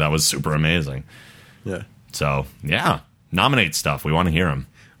year? That was super amazing. Yeah. So, yeah. Nominate stuff. We want to hear them.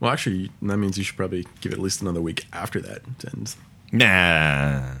 Well, actually, that means you should probably give it at least another week after that. And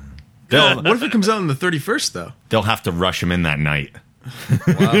Nah. what if it comes out on the 31st, though? They'll have to rush them in that night.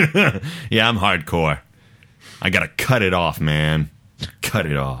 Wow. Yeah, I'm hardcore. I gotta cut it off, man. Cut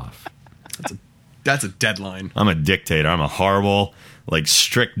it off. That's a deadline. I'm a dictator. I'm a horrible, like,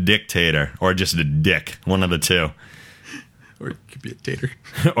 strict dictator. Or just a dick. One of the two. Or it could be a tater.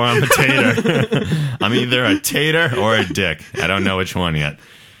 Or I'm a tater. I'm either a tater or a dick. I don't know which one yet.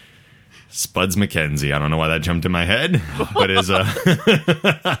 Spuds McKenzie. I don't know why that jumped in my head, but is we're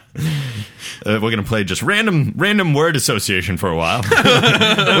gonna play just random word association for a while.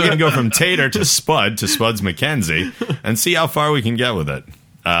 We're gonna go from tater to Spud to Spuds McKenzie and see how far we can get with it.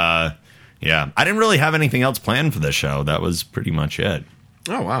 Yeah, I didn't really have anything else planned for this show. That was pretty much it.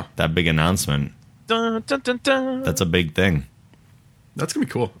 Oh wow, that big announcement. Dun, dun, dun, dun. That's a big thing. That's gonna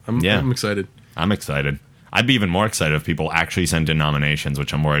be cool. I'm excited. I'm excited. I'd be even more excited if people actually sent in nominations,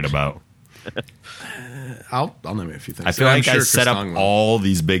 which I'm worried about. I'll nominate a few things. I feel like I set up all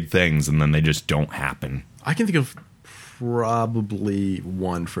these big things and then they just don't happen. I can think of probably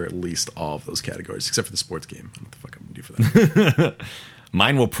one for at least all of those categories, except for the sports game. What the fuck I'm gonna do for that?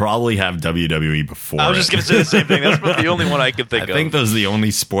 Mine will probably have WWE before. I was just going to say the same thing. That's the only one I could think of. I think those are the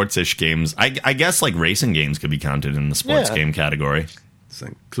only sports-ish games. I guess like racing games could be counted in the sports game category. Does that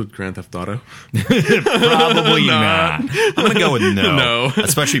include Grand Theft Auto? Probably not. I'm going to go with no. No.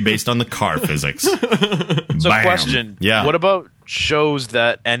 Especially based on the car physics. So Bam. question. Yeah. What about shows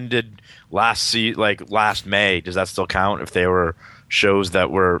that ended last May? Does that still count if they were shows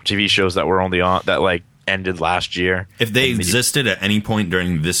that were TV shows that were only on that like ended last year? If they existed at any point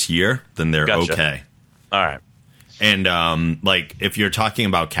during this year, then they're okay. All right. And like if you're talking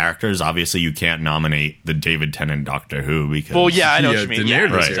about characters, obviously you can't nominate the David Tennant Doctor Who because well, yeah, I know what you mean. Yeah,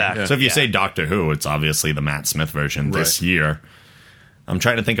 right. Exactly. So if you say Doctor Who, it's obviously the Matt Smith version this year. I'm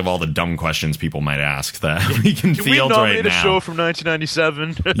trying to think of all the dumb questions people might ask that we can field right now. Can we nominate a show from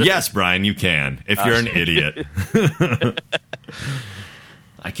 1997? Yes, Brian, you can. If you're an idiot.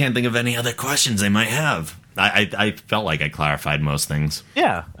 I can't think of any other questions they might have. I felt like I clarified most things.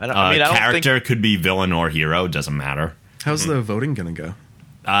 Yeah. I don't character could be villain or hero. Doesn't matter. How's the voting going to go?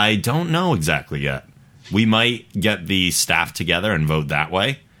 I don't know exactly yet. We might get the staff together and vote that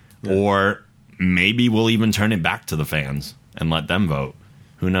way. Yeah. Or maybe we'll even turn it back to the fans and let them vote.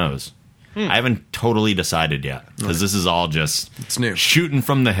 Who knows? I haven't totally decided yet because this is all just shooting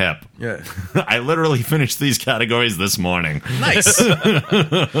from the hip. Yeah. I literally finished these categories this morning. Nice.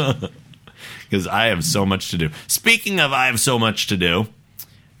 Because I have so much to do. Speaking of I have so much to do,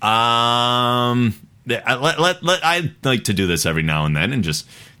 I'd like to do this every now and then and just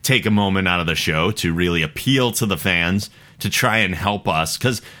take a moment out of the show to really appeal to the fans to try and help us.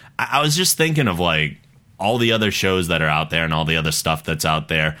 Because I was just thinking of like all the other shows that are out there and all the other stuff that's out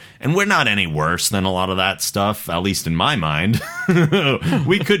there. And we're not any worse than a lot of that stuff, at least in my mind.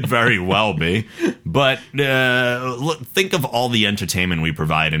 We could very well be. But think of all the entertainment we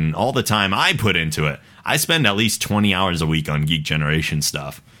provide and all the time I put into it. I spend at least 20 hours a week on Geek Generation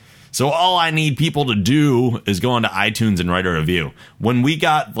stuff. So all I need people to do is go onto iTunes and write a review. When we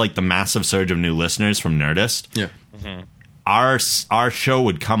got like the massive surge of new listeners from Nerdist, our show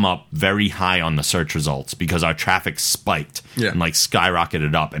would come up very high on the search results because our traffic spiked and like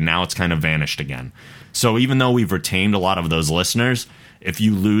skyrocketed up, and now it's kind of vanished again. So even though we've retained a lot of those listeners, if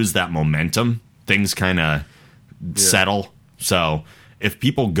you lose that momentum, things kind of settle. So if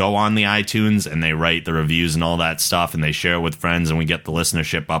people go on the iTunes and they write the reviews and all that stuff and they share with friends and we get the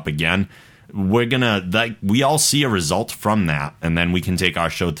listenership up again, we all see a result from that, and then we can take our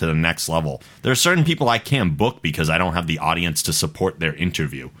show to the next level. There are certain people I can't book because I don't have the audience to support their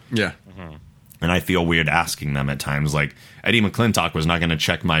interview. Yeah. And I feel weird asking them at times. Like, Eddie McClintock was not going to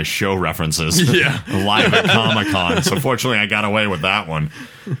check my show references live at Comic-Con. So fortunately, I got away with that one.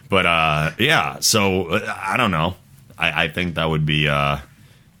 But so I don't know. I think that would be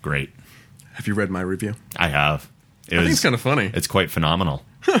great. Have you read my review? I have. I think it's kind of funny. It's quite phenomenal.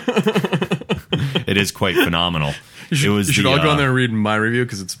 It is quite phenomenal. You should all go on there and read my review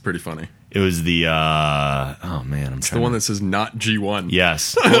because it's pretty funny. It was the it's the one that says not G1.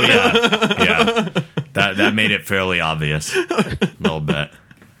 Yes. Oh yeah. That made it fairly obvious a little bit.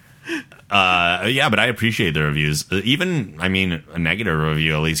 But I appreciate the reviews. Even a negative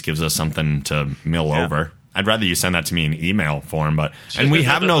review at least gives us something to mill over. I'd rather you send that to me in email form, and we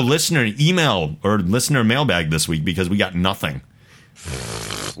have no listener email or listener mailbag this week because we got nothing.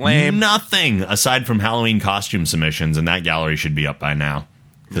 Lame. Nothing aside from Halloween costume submissions, and that gallery should be up by now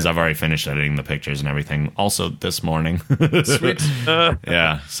because I've already finished editing the pictures and everything. Also this morning. Sweet.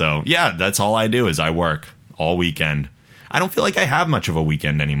 That's all I do is I work all weekend. I don't feel like I have much of a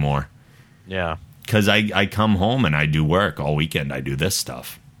weekend anymore. Yeah. Because I come home and I do work all weekend. I do this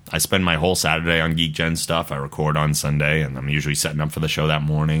stuff. I spend my whole Saturday on Geek Gen stuff. I record on Sunday, and I'm usually setting up for the show that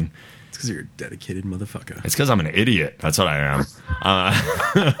morning. It's because you're a dedicated motherfucker. It's because I'm an idiot. That's what I am.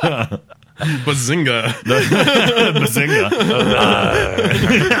 Bazinga. Bazinga.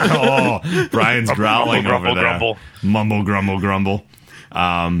 Brian's growling grumble, over there. grumble. Mumble, grumble, grumble.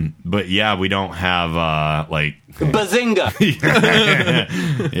 But yeah, we don't have Bazinga.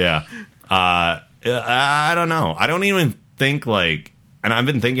 I don't know. I don't even think and I've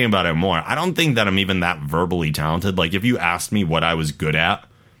been thinking about it more. I don't think that I'm even that verbally talented. Like, if you asked me what I was good at,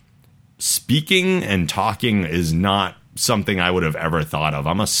 speaking and talking is not something I would have ever thought of.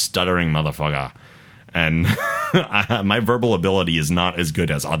 I'm a stuttering motherfucker. And my verbal ability is not as good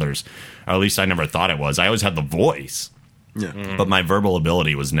as others. Or at least I never thought it was. I always had the voice. Yeah. But my verbal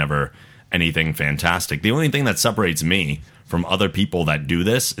ability was never anything fantastic. The only thing that separates me from other people that do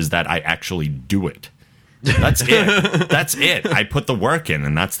this is that I actually do it. That's it. That's it. I put the work in,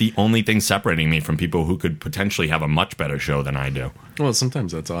 and that's the only thing separating me from people who could potentially have a much better show than I do. Well,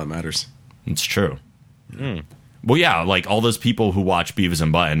 sometimes that's all that matters. It's true. Well, yeah, like all those people who watch Beavis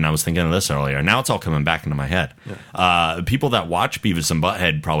and Butthead, and I was thinking of this earlier. Now it's all coming back into my head. People that watch Beavis and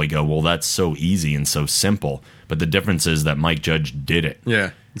Butthead probably go, well, that's so easy and so simple. But the difference is that Mike Judge did it.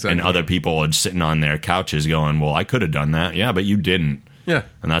 Yeah, exactly. And other people are sitting on their couches going, well, I could have done that. Yeah, but you didn't. Yeah.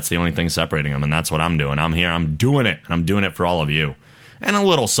 And that's the only thing separating them, and that's what I'm doing. I'm here, I'm doing it, and I'm doing it for all of you. And a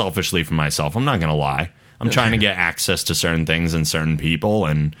little selfishly for myself, I'm not going to lie. I'm trying to get access to certain things and certain people,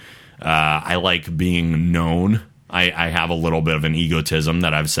 and I like being known. I have a little bit of an egotism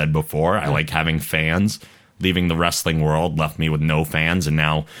that I've said before. I like having fans. Leaving the wrestling world left me with no fans, and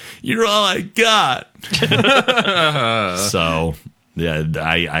now you're all I got. So... yeah,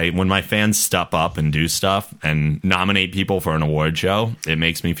 I when my fans step up and do stuff and nominate people for an award show, it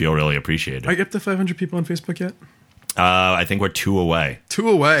makes me feel really appreciated. Are you up to 500 people on Facebook yet? I think we're 2 away. 2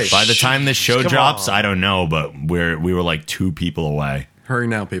 away. By the time this show Come drops, on. I don't know, but we were like 2 people away. Hurry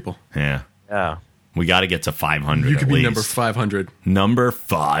now, people. Yeah. Yeah. We got to get to 500 You could at be least. number 500. Number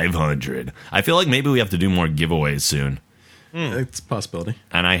 500. I feel like maybe we have to do more giveaways soon. It's a possibility.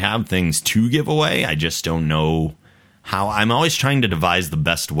 And I have things to give away. I just don't know how. I'm always trying to devise the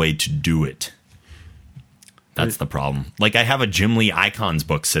best way to do it. That's the problem. Like, I have a Jim Lee Icons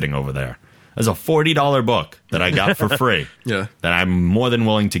book sitting over there. There's a $40 book that I got for free. Yeah. That I'm more than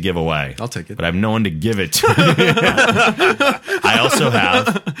willing to give away. I'll take it. But I have no one to give it to. I also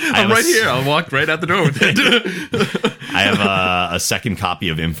have... I'm right here. I'll walk right out the door with it. I have a second copy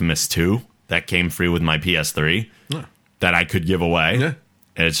of Infamous 2 that came free with my PS3 that I could give away. Yeah.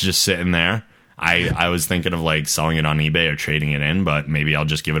 And it's just sitting there. I was thinking of like selling it on eBay or trading it in, but maybe I'll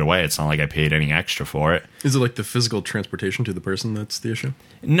just give it away. It's not like I paid any extra for it. Is it like the physical transportation to the person that's the issue?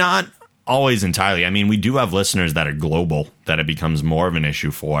 Not always entirely. I mean, we do have listeners that are global that it becomes more of an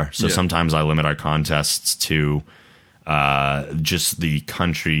issue for. So sometimes I limit our contests to just the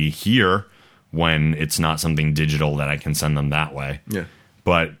country here when it's not something digital that I can send them that way. Yeah.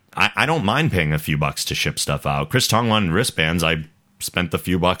 But I don't mind paying a few bucks to ship stuff out. Chris Tong wanted wristbands. I spent the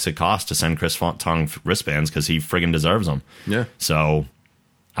few bucks it cost to send Chris Tong wristbands because he friggin' deserves them. Yeah. So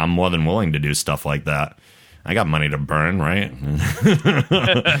I'm more than willing to do stuff like that. I got money to burn, right?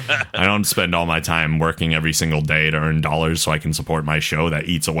 I don't spend all my time working every single day to earn dollars so I can support my show that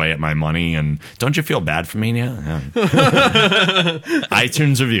eats away at my money. And don't you feel bad for me? Yeah.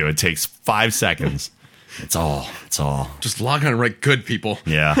 iTunes review. It takes 5 seconds. It's all. Just log on and write good, people.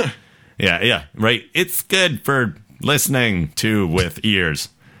 Yeah. Yeah. Right. It's good for listening to with ears.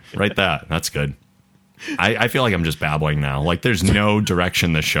 Write that. That's good. I feel like I'm just babbling now. Like there's no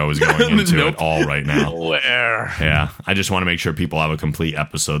direction the show is going into at all right now. Where? Yeah. I just want to make sure people have a complete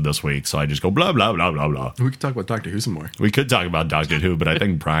episode this week. So I just go blah, blah, blah, blah, blah. We could talk about Doctor Who some more. We could talk about Doctor Who, but I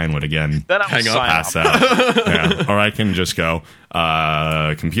think Brian would again hang up, pass out. Yeah. Or I can just go,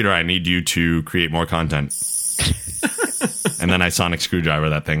 computer, I need you to create more content. And then I sonic screwdriver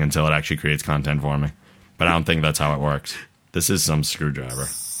that thing until it actually creates content for me. But I don't think that's how it works. This is some screwdriver.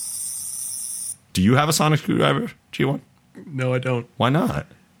 Do you have a sonic screwdriver, G1? No, I don't. Why not?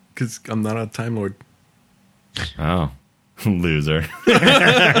 Because I'm not a Time Lord. Oh, loser.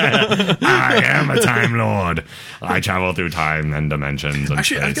 I am a Time Lord. I travel through time and dimensions and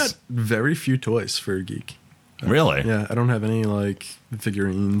Actually, space. I've got very few toys for a geek. Really? Yeah, I don't have any like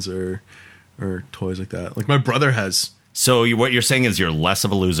figurines or toys like that. Like my brother has. So what you're saying is you're less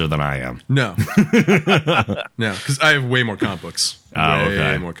of a loser than I am. No. No, because I have way more comic books.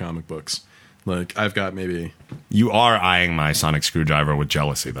 Way more comic books. Like, I've got maybe... You are eyeing my sonic screwdriver with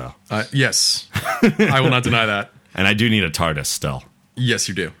jealousy, though. Yes. I will not deny that. And I do need a TARDIS still. Yes,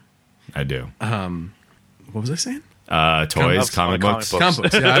 you do. I do. What was I saying? Toys, comic books. Comic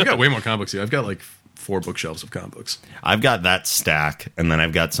books. Yeah, I've got way more comic books. I've got, like, 4 bookshelves of comic books. I've got that stack, and then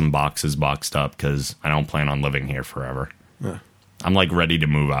I've got some boxes boxed up, because I don't plan on living here forever. Yeah. I'm, like, ready to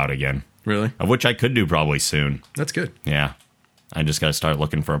move out again. Really? Of which I could do probably soon. That's good. Yeah. I just got to start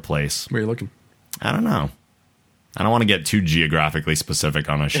looking for a place. Where are you looking? I don't know. I don't want to get too geographically specific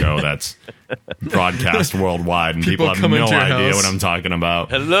on a show that's broadcast worldwide and people have no idea what I'm talking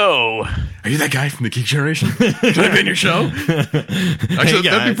about. Hello. Are you that guy from the Geek Generation? Can I be in your show? Actually,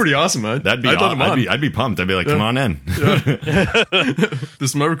 that'd be pretty awesome, man. I'd be pumped. I'd be like, come on in. Yeah. This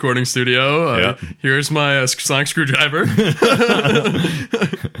is my recording studio. Here's my sonic screwdriver.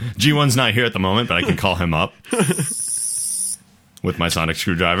 G1's not here at the moment, but I can call him up with my sonic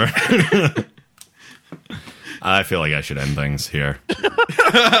screwdriver. I feel like I should end things here.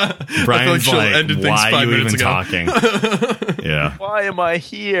 Brian's like, why are you even talking? Yeah. Why am I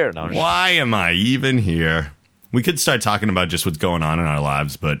here? No, why am I even here? We could start talking about just what's going on in our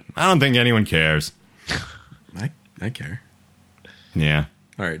lives, but I don't think anyone cares. I care. Yeah.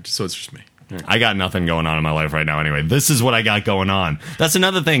 All right, so it's just me. Right. I got nothing going on in my life right now anyway. This is what I got going on. That's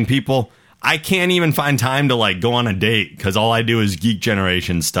another thing, people. I can't even find time to like go on a date because all I do is Geek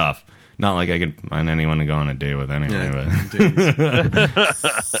Generation stuff. Not like I could find anyone to go on a date with anyway. But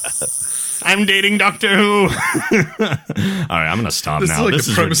I'm dating Doctor Who. All right, I'm gonna stop now. This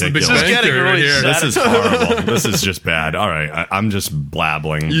is ridiculous. This is horrible. This is just bad. All right, I'm just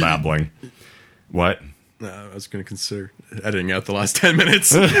babbling. What? I was going to consider editing out the last 10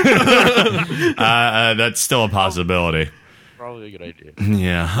 minutes. That's still a possibility. Probably a good idea.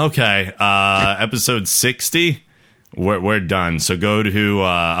 Yeah. Okay. Episode 60. We're done. So go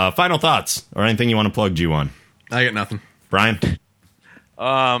to final thoughts or anything you want to plug, G1. I got nothing. Brian?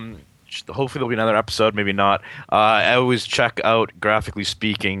 Hopefully there'll be another episode, maybe not. I always check out Graphically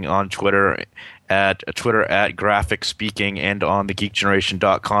Speaking on Twitter at Graphic Speaking and on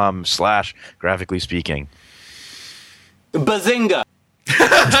thegeekgeneration.com/Graphically Speaking. Bazinga!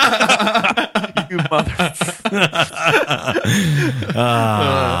 You motherfucker.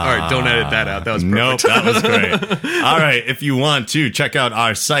 All right, don't edit that out. That was perfect. Nope, that was great. All right, if you want to check out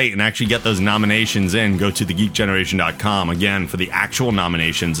our site and actually get those nominations in, go to thegeekgeneration.com. Again, for the actual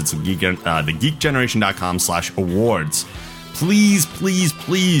nominations, it's thegeekgeneration.com/awards. Please, please,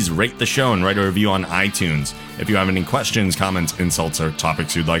 please rate the show and write a review on iTunes. If you have any questions, comments, insults, or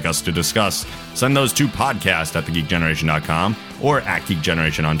topics you'd like us to discuss, send those to podcast@thegeekgeneration.com or at Geek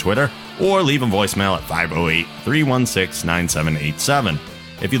Generation on Twitter, or leave a voicemail at 508-316-9787.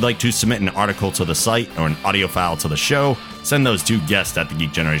 If you'd like to submit an article to the site or an audio file to the show, send those to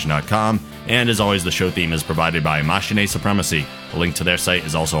guest@thegeekgeneration.com. And as always, the show theme is provided by Machine Supremacy. A link to their site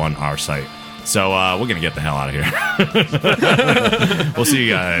is also on our site. So we're going to get the hell out of here. We'll see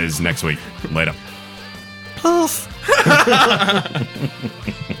you guys next week. Later.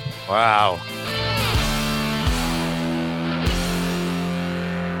 Wow.